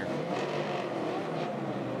Jr.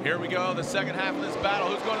 Here we go, the second half of this battle.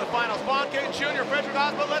 Who's going to the finals? Vaughn Gittin Jr., Frederick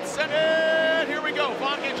Osbo, let's send it. Here we go,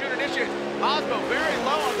 Vaughn Gittin Jr. initiates. Osbo very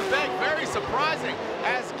low on the bank, very surprising,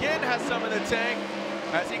 as Ginn has some in the tank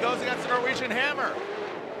as he goes against the Norwegian Hammer.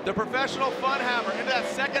 The professional fun hammer into that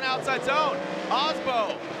second outside zone.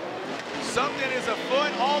 Osbo, something is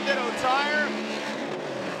afoot, all ditto tire.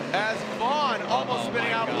 as Vaughn almost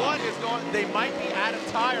spinning out. God. One is going, they might be out of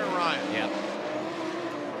tire, Ryan. Yep.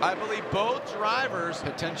 I believe both drivers.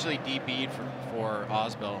 Potentially DB'd for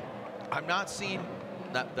Osbo. I'm not seeing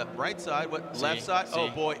the right side, left See, side? see. Oh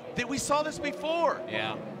boy, we saw this before.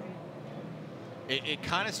 Yeah. It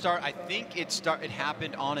kind of I think it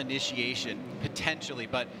happened on initiation, potentially,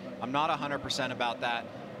 but I'm not 100% about that.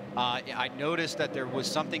 I noticed that there was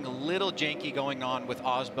something a little janky going on with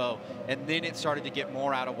Osbo, and then it started to get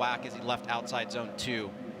more out of whack as he left outside zone 2.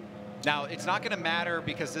 Now, it's not going to matter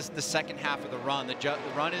because this is the second half of the run. The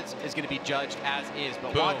run is going to be judged as is.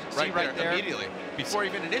 But Boom, watch, see right there, immediately, before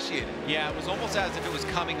even initiated. Yeah, it was almost as if it was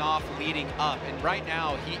coming off, leading up. And right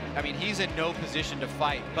now, he's in no position to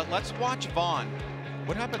fight. But let's watch Vaughn.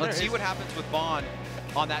 What happened Let's there? see what happens with Vaughn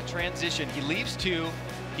on that transition. He leaves 2.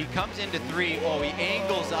 He comes into 3. Oh, he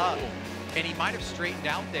angles up. And he might have straightened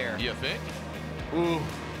out there. You think? Ooh.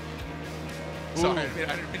 Sorry,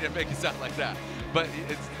 I didn't mean to make it sound like that. But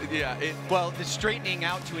well, the straightening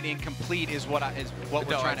out to an incomplete is what we're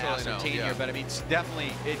trying to ascertain here. But I mean, it's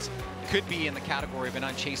definitely could be in the category of an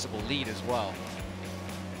unchaseable lead as well.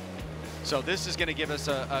 So this is going to give us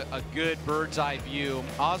a good bird's eye view.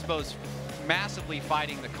 Osbo's massively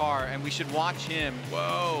fighting the car, and we should watch him.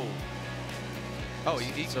 Whoa. Oh,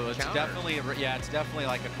 so it's definitely it's definitely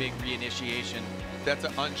like a big reinitiation. That's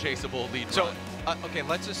an unchaseable lead so, run. Okay,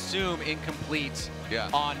 let's assume incomplete Yeah.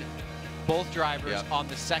 on both drivers Yep. on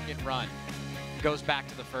the second run. Goes back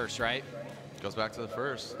to the first, right? Goes back to the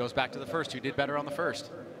first. Goes back to the first. Who did better on the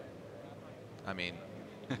first? I mean,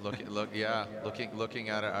 looking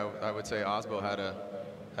at it, I would say Osbo had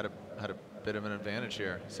a bit of an advantage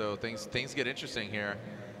here. So things get interesting here.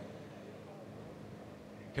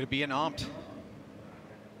 Could it be an OMT?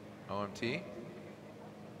 OMT?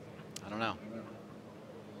 I don't know.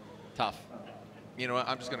 Tough. You know what?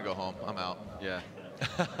 I'm just gonna go home. I'm out. Yeah.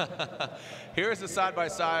 Here's the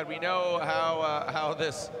side-by-side. We know how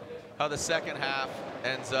the second half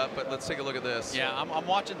ends up, but let's take a look at this. Yeah, I'm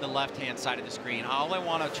watching the left-hand side of the screen. All I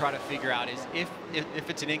want to try to figure out is if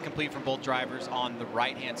it's an incomplete from both drivers on the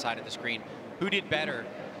right-hand side of the screen, who did better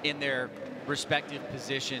in their respective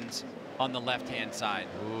positions on the left-hand side.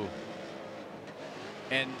 Ooh.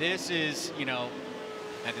 And this is, and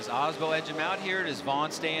does Osbo edge him out here? Does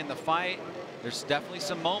Vaughn stay in the fight? There's definitely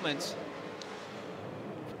some moments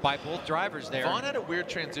by both drivers there. Vaughn had a weird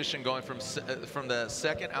transition going from the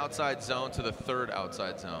second outside zone to the third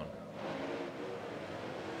outside zone.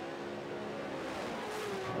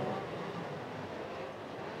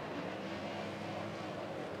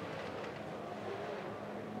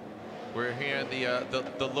 We're hearing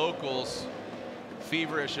the locals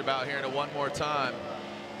feverish about hearing it one more time.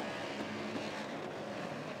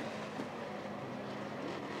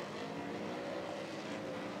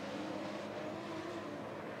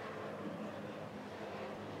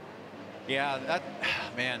 Yeah,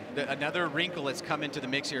 another wrinkle that's come into the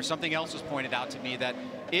mix here. Something else was pointed out to me that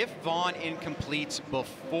if Vaughn incompletes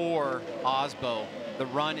before Osbo, the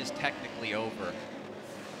run is technically over.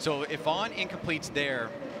 So if Vaughn incompletes there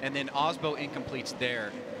and then Osbo incompletes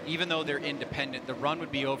there, even though they're independent, the run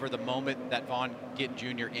would be over the moment that Vaughn Gittin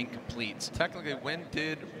Jr. incompletes. Technically, when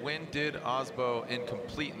did Osbo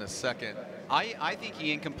incomplete in the second? I think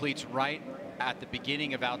he incompletes right at the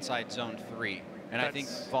beginning of outside zone 3. And I think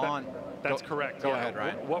Vaughn... That's correct. Go ahead,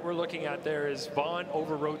 Ryan. What we're looking at there is Vaughn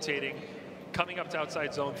over-rotating, coming up to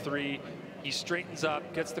outside zone 3. He straightens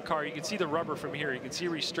up, gets the car. You can see the rubber from here. You can see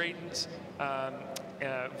where he straightens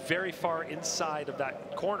very far inside of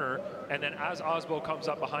that corner. And then as Osbo comes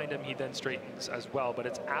up behind him, he then straightens as well. But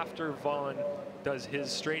it's after Vaughn does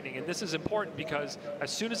his straightening. And this is important because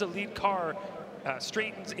as soon as a lead car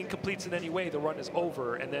straightens, incompletes in any way, the run is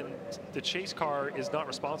over. And then the chase car is not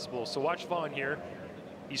responsible. So watch Vaughn here.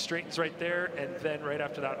 He straightens right there, and then right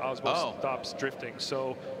after that, Osbo stops drifting.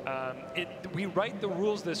 So we write the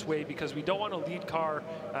rules this way because we don't want a lead car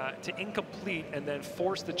to incomplete and then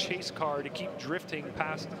force the chase car to keep drifting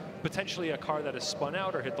past potentially a car that has spun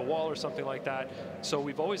out or hit the wall or something like that. So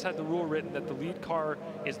we've always had the rule written that the lead car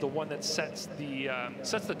is the one that sets the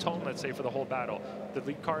tone, let's say, for the whole battle. The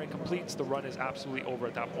lead car incompletes, the run is absolutely over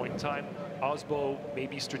at that point in time. Osbo,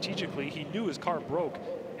 maybe strategically, he knew his car broke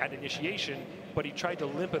at initiation, but he tried to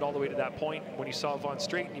limp it all the way to that point. When he saw Vaughn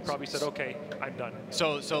straighten, he probably said, okay, I'm done.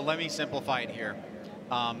 So let me simplify it here.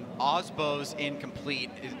 Osbo's incomplete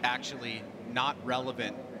is actually not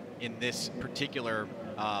relevant in this particular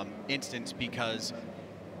instance because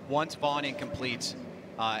once Vaughn incompletes,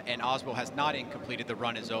 and Osbo has not incompleted, the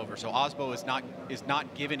run is over. So Osbo is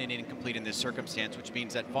not given an incomplete in this circumstance, which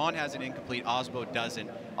means that Vaughn has an incomplete, Osbo doesn't.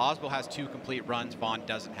 Osbo has 2 complete runs, Vaughn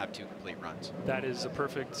doesn't have 2 complete runs. That is a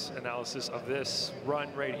perfect analysis of this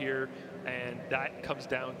run right here, and that comes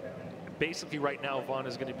down, basically right now Vaughn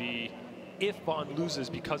is going to be, if Vaughn loses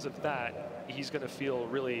because of that, he's going to feel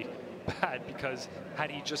really bad, because had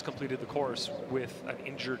he just completed the course with an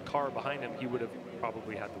injured car behind him, he would have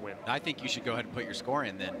probably had the win. I think you should go ahead and put your score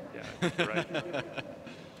in then. Yeah, right.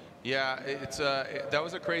 Yeah, that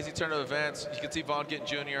was a crazy turn of events. You can see Vaughn getting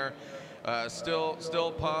junior,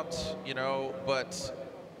 still pumped, you know, but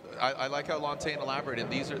I like how Lantain elaborated.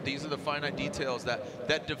 These are the finite details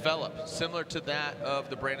that develop, similar to that of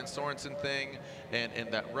the Brandon Sorensen thing,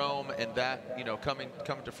 and that Rome, and that, you know, coming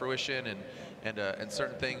to fruition, and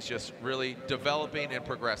certain things just really developing and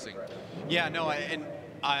progressing. Yeah, no,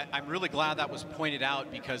 I'm really glad that was pointed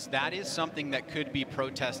out, because that is something that could be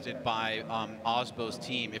protested by Osbo's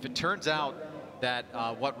team. If it turns out that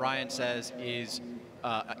what Ryan says is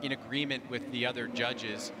in agreement with the other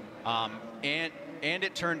judges, and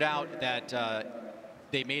it turned out that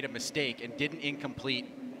they made a mistake and didn't incomplete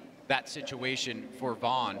that situation for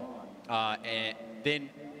Vaughn, and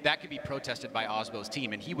then that could be protested by Osbo's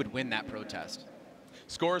team, and he would win that protest.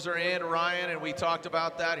 Scores are in, Ryan, and we talked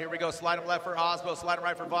about that. Here we go. Slide him left for Osbo, slide him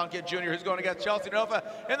right for Vaughn Kidd Jr., who's going against Chelsea Nova.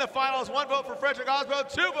 In the finals, 1 vote for Frederick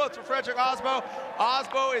Osbo, 2 votes for Frederick Osbo.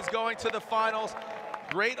 Osbo is going to the finals.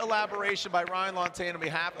 Great elaboration by Ryan Lantain on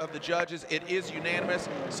behalf of the judges. It is unanimous.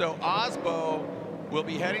 So Osbo will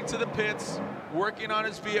be heading to the pits, working on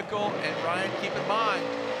his vehicle. And Ryan, keep in mind,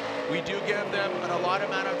 we do give them an allotted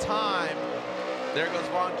amount of time. There goes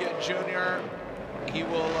Vaughn Kidd Jr. He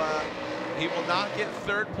will not get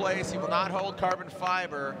 3rd place. He will not hold carbon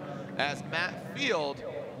fiber, as Matt Field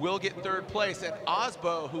will get 3rd place. And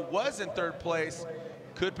Osbo, who was in 3rd place,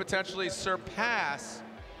 could potentially surpass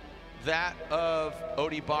that of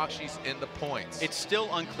Odie Bakshi's in the points. It's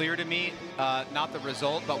still unclear to me, not the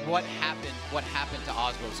result, but what happened to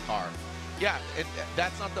Osbo's car. Yeah, and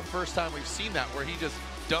that's not the first time we've seen that, where he just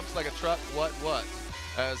dumps like a truck what was,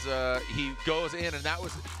 as he goes in, and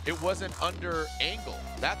it wasn't under angle.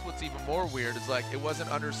 That's what's even more weird, is like it wasn't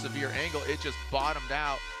under severe angle, it just bottomed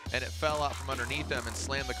out and it fell out from underneath him and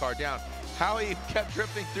slammed the car down. How he kept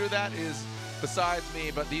drifting through that is besides me,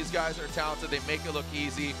 but these guys are talented. They make it look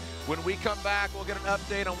easy. When we come back, we'll get an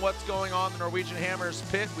update on what's going on in the Norwegian Hammers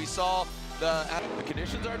pit. We saw the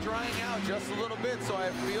conditions are drying out just a little bit, so I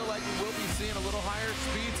feel like we will be seeing a little higher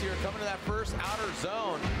speeds here coming to that first outer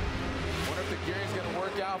zone. Wonder if the gearing's going to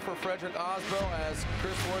work out for Frederick Osbo, as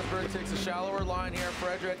Chris Forsberg takes a shallower line here.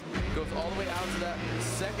 Frederick goes all the way out to that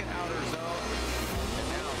 2nd outer zone. And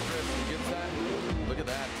now Chris gets that. Look at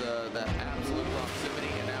that, that absolute proximity.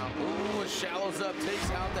 And now, ooh, it shallows up, takes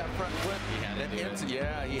out that front clip. He had to do it.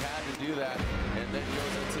 Yeah, he had to do that. And then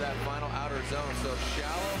goes into that final outer zone. So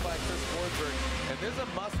shallow by Chris Forsberg. And this is a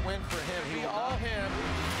must-win for him. He all him.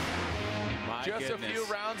 Just a few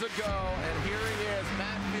rounds ago, and here he is,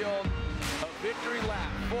 Matt Field, a victory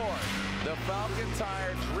lap for the Falcon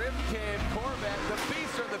Tire Drift Cave Corvette, the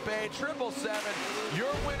Beast of the Bay 777.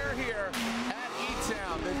 Your winner here at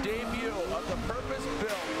E-Town, the debut of the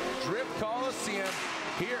purpose-built Drift Coliseum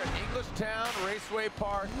here at Englishtown Raceway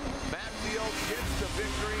Park. Matt Field gets the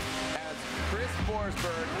victory as Chris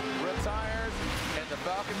Forsberg retires and the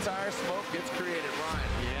Falcon Tire smoke gets created. Ryan.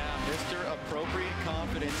 Yeah, Mr. Appropriate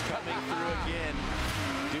Confidence coming through again.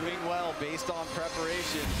 Doing well based on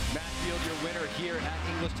preparation. Matt Field, your winner here at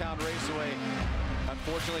Englishtown Raceway.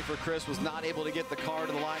 Unfortunately for Chris, was not able to get the car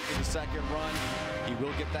to the line for the 2nd run. He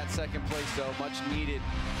will get that 2nd place, though, much needed,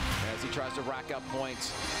 as he tries to rack up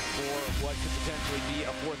points for what could potentially be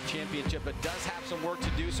a 4th championship, but does have some work to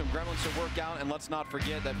do, some gremlins to work out, and let's not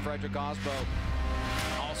forget that Frederick Osbo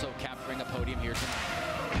also capturing a podium here tonight.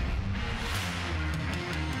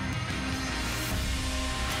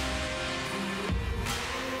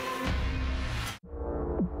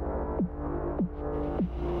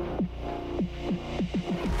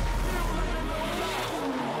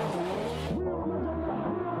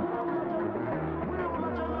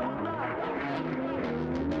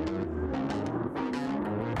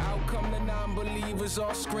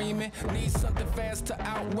 All screaming, need something fast to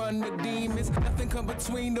outrun the demons. Nothing come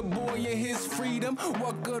between the boy and his freedom.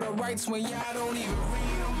 What good are rights when y'all don't even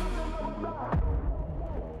read them?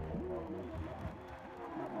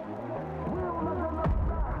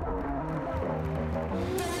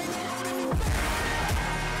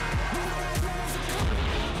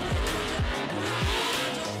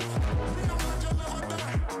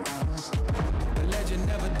 The legend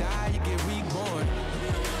never die, you get reborn.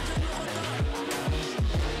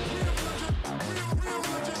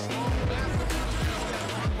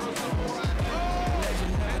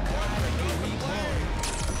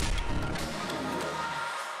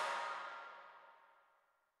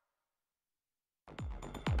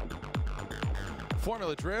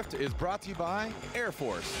 Formula Drift is brought to you by Air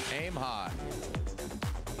Force Aim High.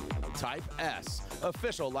 Type S,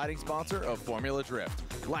 official lighting sponsor of Formula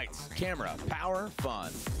Drift. Lights, camera, power,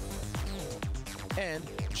 fun. And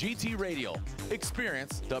GT Radial,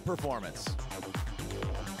 experience the performance.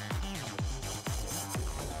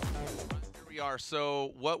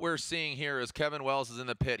 So what we're seeing here is Kevin Wells is in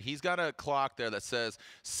the pit. He's got a clock there that says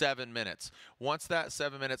 7 minutes. Once that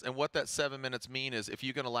 7 minutes, and what that 7 minutes mean is, if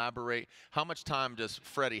you can elaborate, how much time does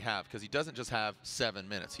Freddie have? Because he doesn't just have 7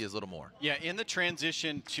 minutes, he has a little more. Yeah, in the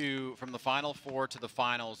transition from the Final Four to the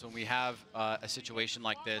finals, when we have a situation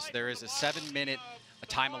like this, there is a 7-minute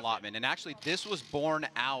time allotment. And actually, this was born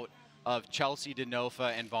out of Chelsea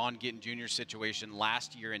DeNofa and Vaughn Gittin Jr.'s situation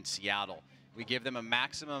last year in Seattle. We give them a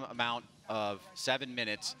maximum amount of 7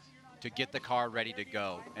 minutes to get the car ready to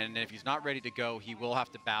go. And if he's not ready to go, he will have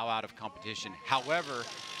to bow out of competition. However,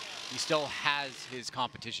 he still has his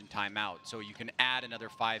competition timeout, so you can add another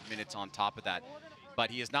 5 minutes on top of that. But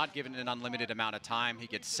he is not given an unlimited amount of time. He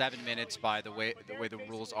gets 7 minutes by the way the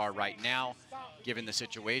rules are right now, given the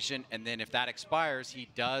situation. And then if that expires, he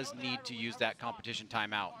does need to use that competition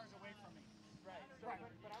timeout.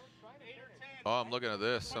 Oh, I'm looking at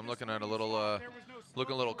this. I'm looking at a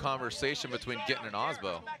little conversation between Gittin and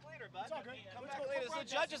Osbo. The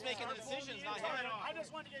judge is making the decisions, not him. I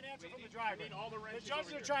just want to get an answer from the driver. The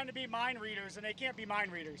judges are trying to be mind readers, and they can't be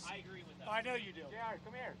mind readers. I agree with that. I know you do. Yeah,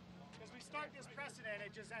 come here. Because we start this precedent,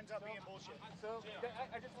 it just ends up being bullshit. So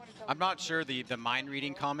I just want to tell I'm not sure the mind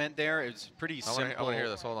reading comment there is pretty simple. I want to hear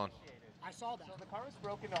this. Hold on. I saw that. So the car was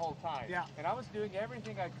broken the whole time. Yeah. And I was doing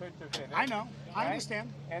everything I could to finish. I know. I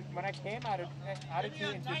understand. And when I came out of 2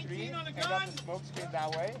 into 3 and got the smoke screen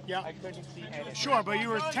that way, yeah. I couldn't see anything. Sure, but you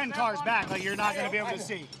were 10 cars back. Like, you're not going to be able to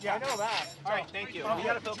see. Yeah, I know that. All right, thank you. We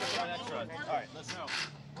got to focus on the next run. All right, let's go.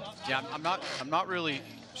 Yeah, I'm not really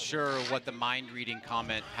sure what the mind reading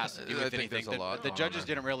comment has to do with anything. The judges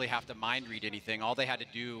didn't really have to mind read anything. All they had to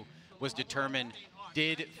do was determine,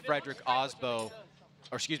 did Frederick Osbo,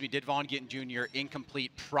 or excuse me, did Vaughn Gittin Jr.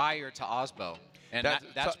 incomplete prior to Osbo? And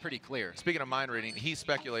that's pretty clear. Speaking of mind reading, he's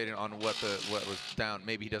speculating on what was down.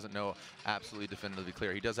 Maybe he doesn't know absolutely definitively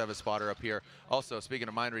clear. He does have a spotter up here. Also, speaking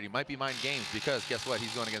of mind reading, might be mind games, because guess what?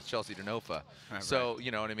 He's going against Chelsea DeNofa. So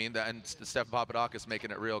you know what I mean. And Steph Papadakis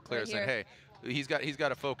making it real clear, saying, hey, he's got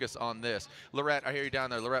to focus on this. Lorette, I hear you down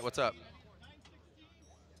there. Lorette, what's up?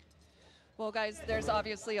 Well, guys, there's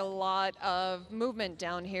obviously a lot of movement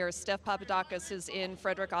down here. Steph Papadakis is in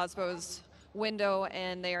Frederick Osbo's window,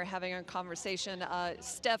 and they are having a conversation.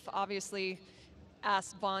 Steph obviously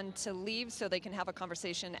asked Vaughn to leave so they can have a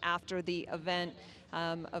conversation after the event.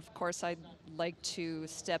 Of course, I'd like to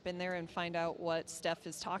step in there and find out what Steph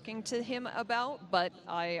is talking to him about, but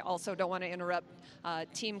I also don't want to interrupt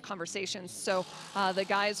team conversations. So the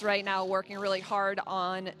guys right now working really hard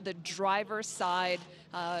on the driver's side.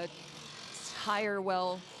 Tire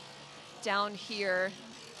well down here.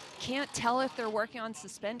 Can't tell if they're working on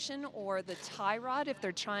suspension or the tie rod, if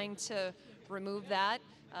they're trying to remove that.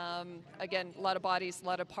 Again, a lot of bodies, a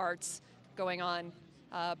lot of parts going on.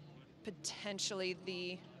 Potentially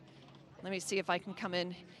let me see if I can come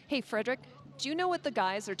in. Hey, Frederick, do you know what the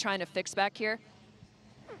guys are trying to fix back here?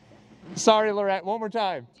 Sorry, Lorette, one more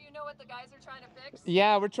time. Do you know what the guys are trying to fix?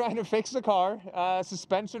 Yeah, we're trying to fix the car.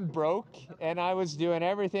 Suspension broke, and I was doing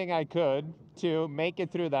everything I could to make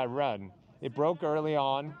it through that run. It broke early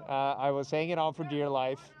on. I was hanging on for dear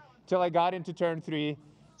life till I got into turn 3,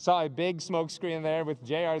 saw a big smoke screen there with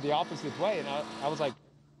JR the opposite way, and I was like,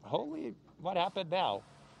 holy, what happened now?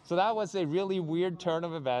 So that was a really weird turn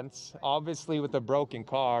of events. Obviously, with a broken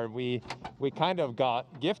car, we kind of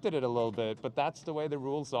got gifted it a little bit, but that's the way the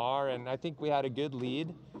rules are, and I think we had a good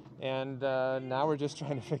lead, and now we're just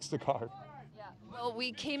trying to fix the car. Yeah. Well,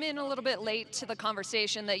 we came in a little bit late to the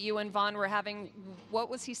conversation that you and Vaughn were having. What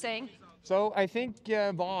was he saying? So I think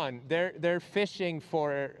Vaughn, they're fishing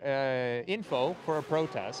for info for a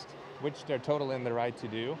protest, which they're totally in the right to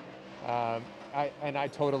do. And I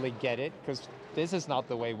totally get it, because this is not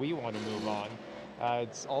the way we want to move on.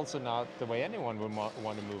 It's also not the way anyone would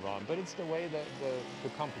want to move on, but it's the way that the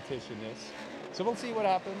competition is. So we'll see what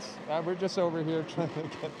happens. We're just over here trying to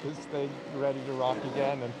get this thing ready to rock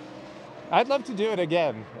again. And I'd love to do it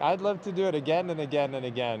again. I'd love to do it again and again and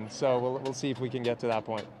again. So we'll see if we can get to that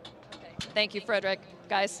point. Okay. Thank you, Frederick.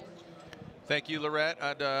 Guys. Thank you, Lorette.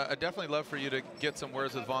 I'd definitely love for you to get some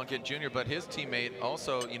words with Vaughn Gittin Jr., but his teammate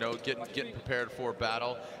also, you know, getting prepared for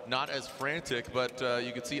battle. Not as frantic, but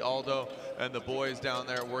you could see Aldo and the boys down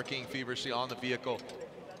there working feverishly on the vehicle,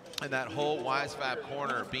 and that whole Wisefab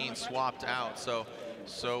corner being swapped out. So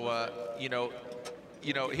you know,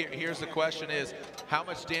 you know, here's the question is, how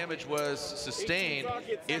much damage was sustained?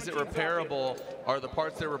 Is it repairable? Are the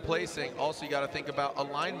parts they're replacing? Also, you got to think about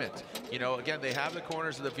alignment. You know, again, they have the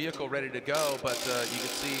corners of the vehicle ready to go, but you can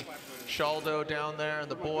see Shaldo down there and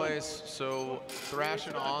the boys, so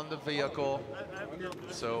thrashing on the vehicle.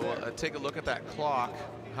 So take a look at that clock,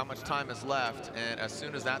 how much time is left, and as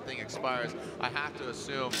soon as that thing expires, I have to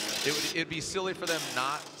assume it'd be silly for them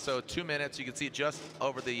not. So 2 minutes, you can see just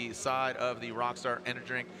over the side of the Rockstar Energy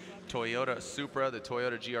Drink Toyota Supra, the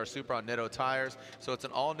Toyota GR Supra on Nitto tires. So it's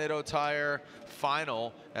an all Nitto tire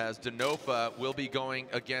final, as Denofa will be going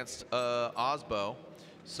against Osbo.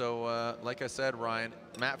 So like I said, Ryan,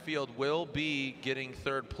 Matt Field will be getting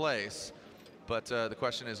 3rd place, but the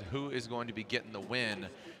question is, who is going to be getting the win?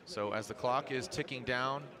 So as the clock is ticking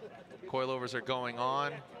down, coilovers are going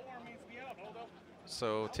on.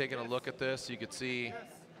 So taking a look at this, you could see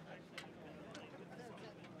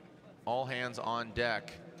all hands on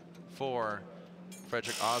deck for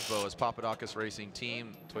Frederick Osbo as Papadakis Racing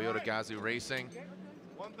Team, Toyota Gazoo Racing.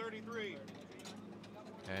 133.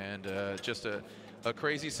 And just a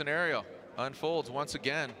crazy scenario unfolds once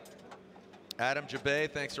again. Adam Jabay,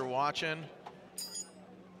 thanks for watching.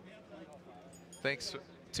 Thanks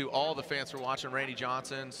to all the fans for watching. Randy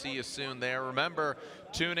Johnson, see you soon there. Remember,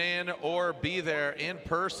 tune in or be there in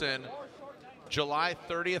person July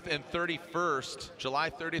 30th and 31st. July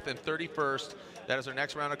 30th and 31st. That is our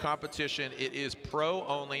next round of competition. It is pro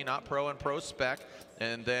only, not pro and pro spec.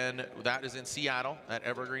 And then that is in Seattle at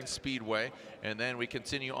Evergreen Speedway. And then we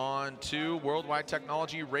continue on to Worldwide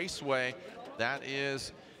Technology Raceway. That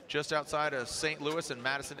is just outside of St. Louis and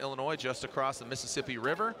Madison, Illinois, just across the Mississippi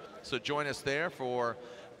River. So join us there for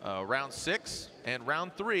round 6 and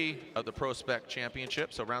round 3 of the Pro Spec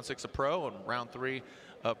Championship. So round 6 of Pro and round 3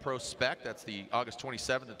 of Pro Spec. That's the August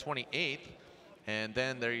 27th and 28th. And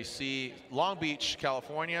then there you see Long Beach,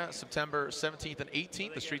 California, September 17th and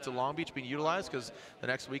 18th. The streets of Long Beach being utilized because the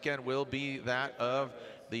next weekend will be that of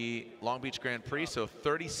the Long Beach Grand Prix. So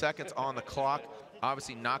 30 seconds on the clock.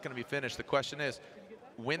 Obviously not going to be finished. The question is,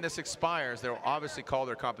 when this expires, they'll obviously call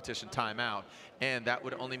their competition timeout, and that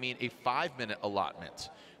would only mean a 5-minute allotment.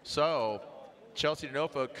 So Chelsea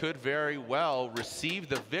Denofa could very well receive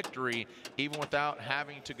the victory even without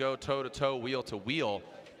having to go toe-to-toe, wheel-to-wheel.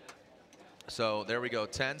 So there we go,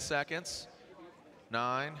 10 seconds,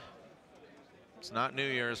 9. It's not New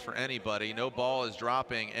Year's for anybody. No ball is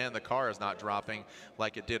dropping, and the car is not dropping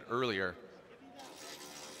like it did earlier.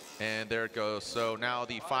 And there it goes. So now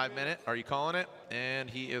the 5-minute, are you calling it? And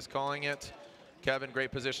he is calling it. Kevin,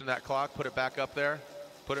 great position that clock. Put it back up there.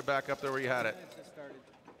 Put it back up there where you had it.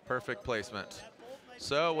 Perfect placement.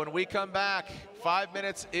 So when we come back, 5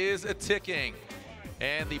 minutes is a ticking.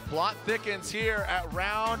 And the plot thickens here at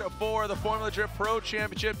round 4 of the Formula Drift Pro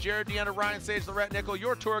Championship. Jared Deanna, Ryan Sage, Lorette Nickel,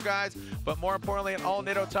 your tour guides, but more importantly, an all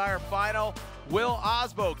Nitto tire final. Will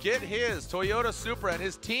Osbo get his Toyota Supra and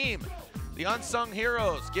his team, the unsung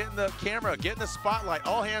heroes, getting the camera, getting the spotlight,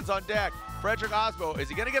 all hands on deck. Frederick Osbo, is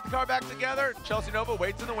he gonna get the car back together? Chelsea Nova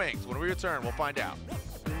waits in the wings. When we return, we'll find out.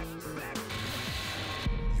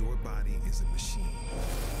 Your body is a machine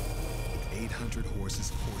with 800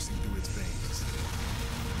 horses coursing through its veins.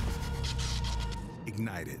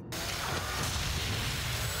 Ignite it.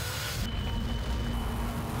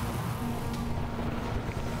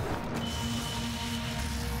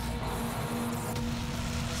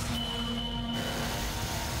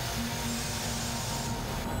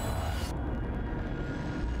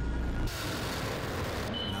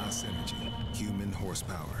 NOS Energy, human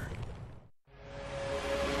horsepower.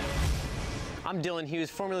 I'm Dylan Hughes,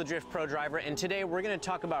 Formula Drift Pro driver, and today we're going to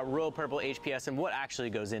talk about Royal Purple HPS and what actually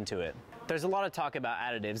goes into it. There's a lot of talk about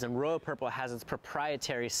additives, and Royal Purple has its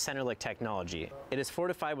proprietary Centerlick technology. It is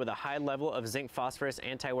fortified with a high level of zinc phosphorus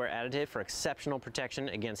anti-wear additive for exceptional protection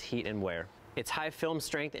against heat and wear. Its high film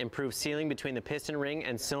strength improves sealing between the piston ring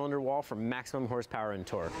and cylinder wall for maximum horsepower and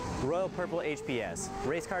torque. Royal Purple HPS,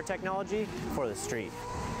 race car technology for the street.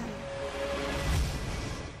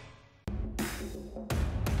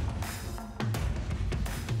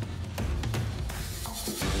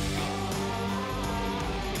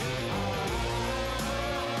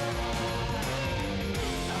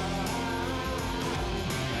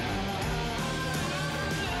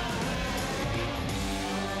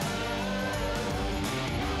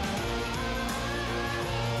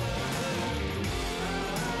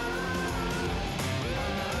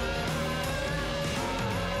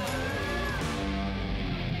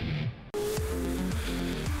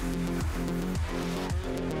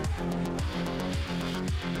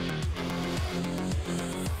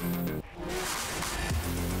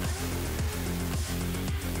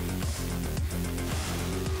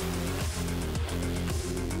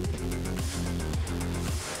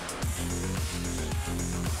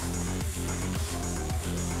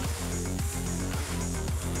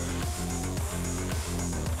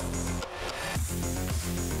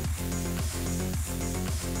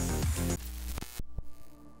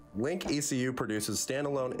 Link ECU produces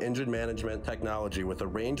standalone engine management technology with a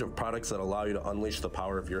range of products that allow you to unleash the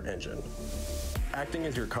power of your engine. Acting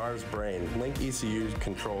as your car's brain, Link ECUs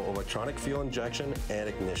control electronic fuel injection and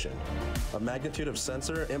ignition. A magnitude of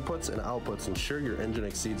sensor inputs and outputs ensure your engine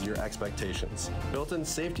exceeds your expectations. Built-in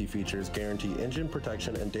safety features guarantee engine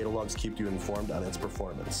protection, and data logs keep you informed on its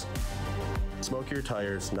performance. Smoke your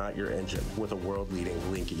tires, not your engine, with a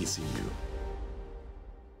world-leading Link ECU.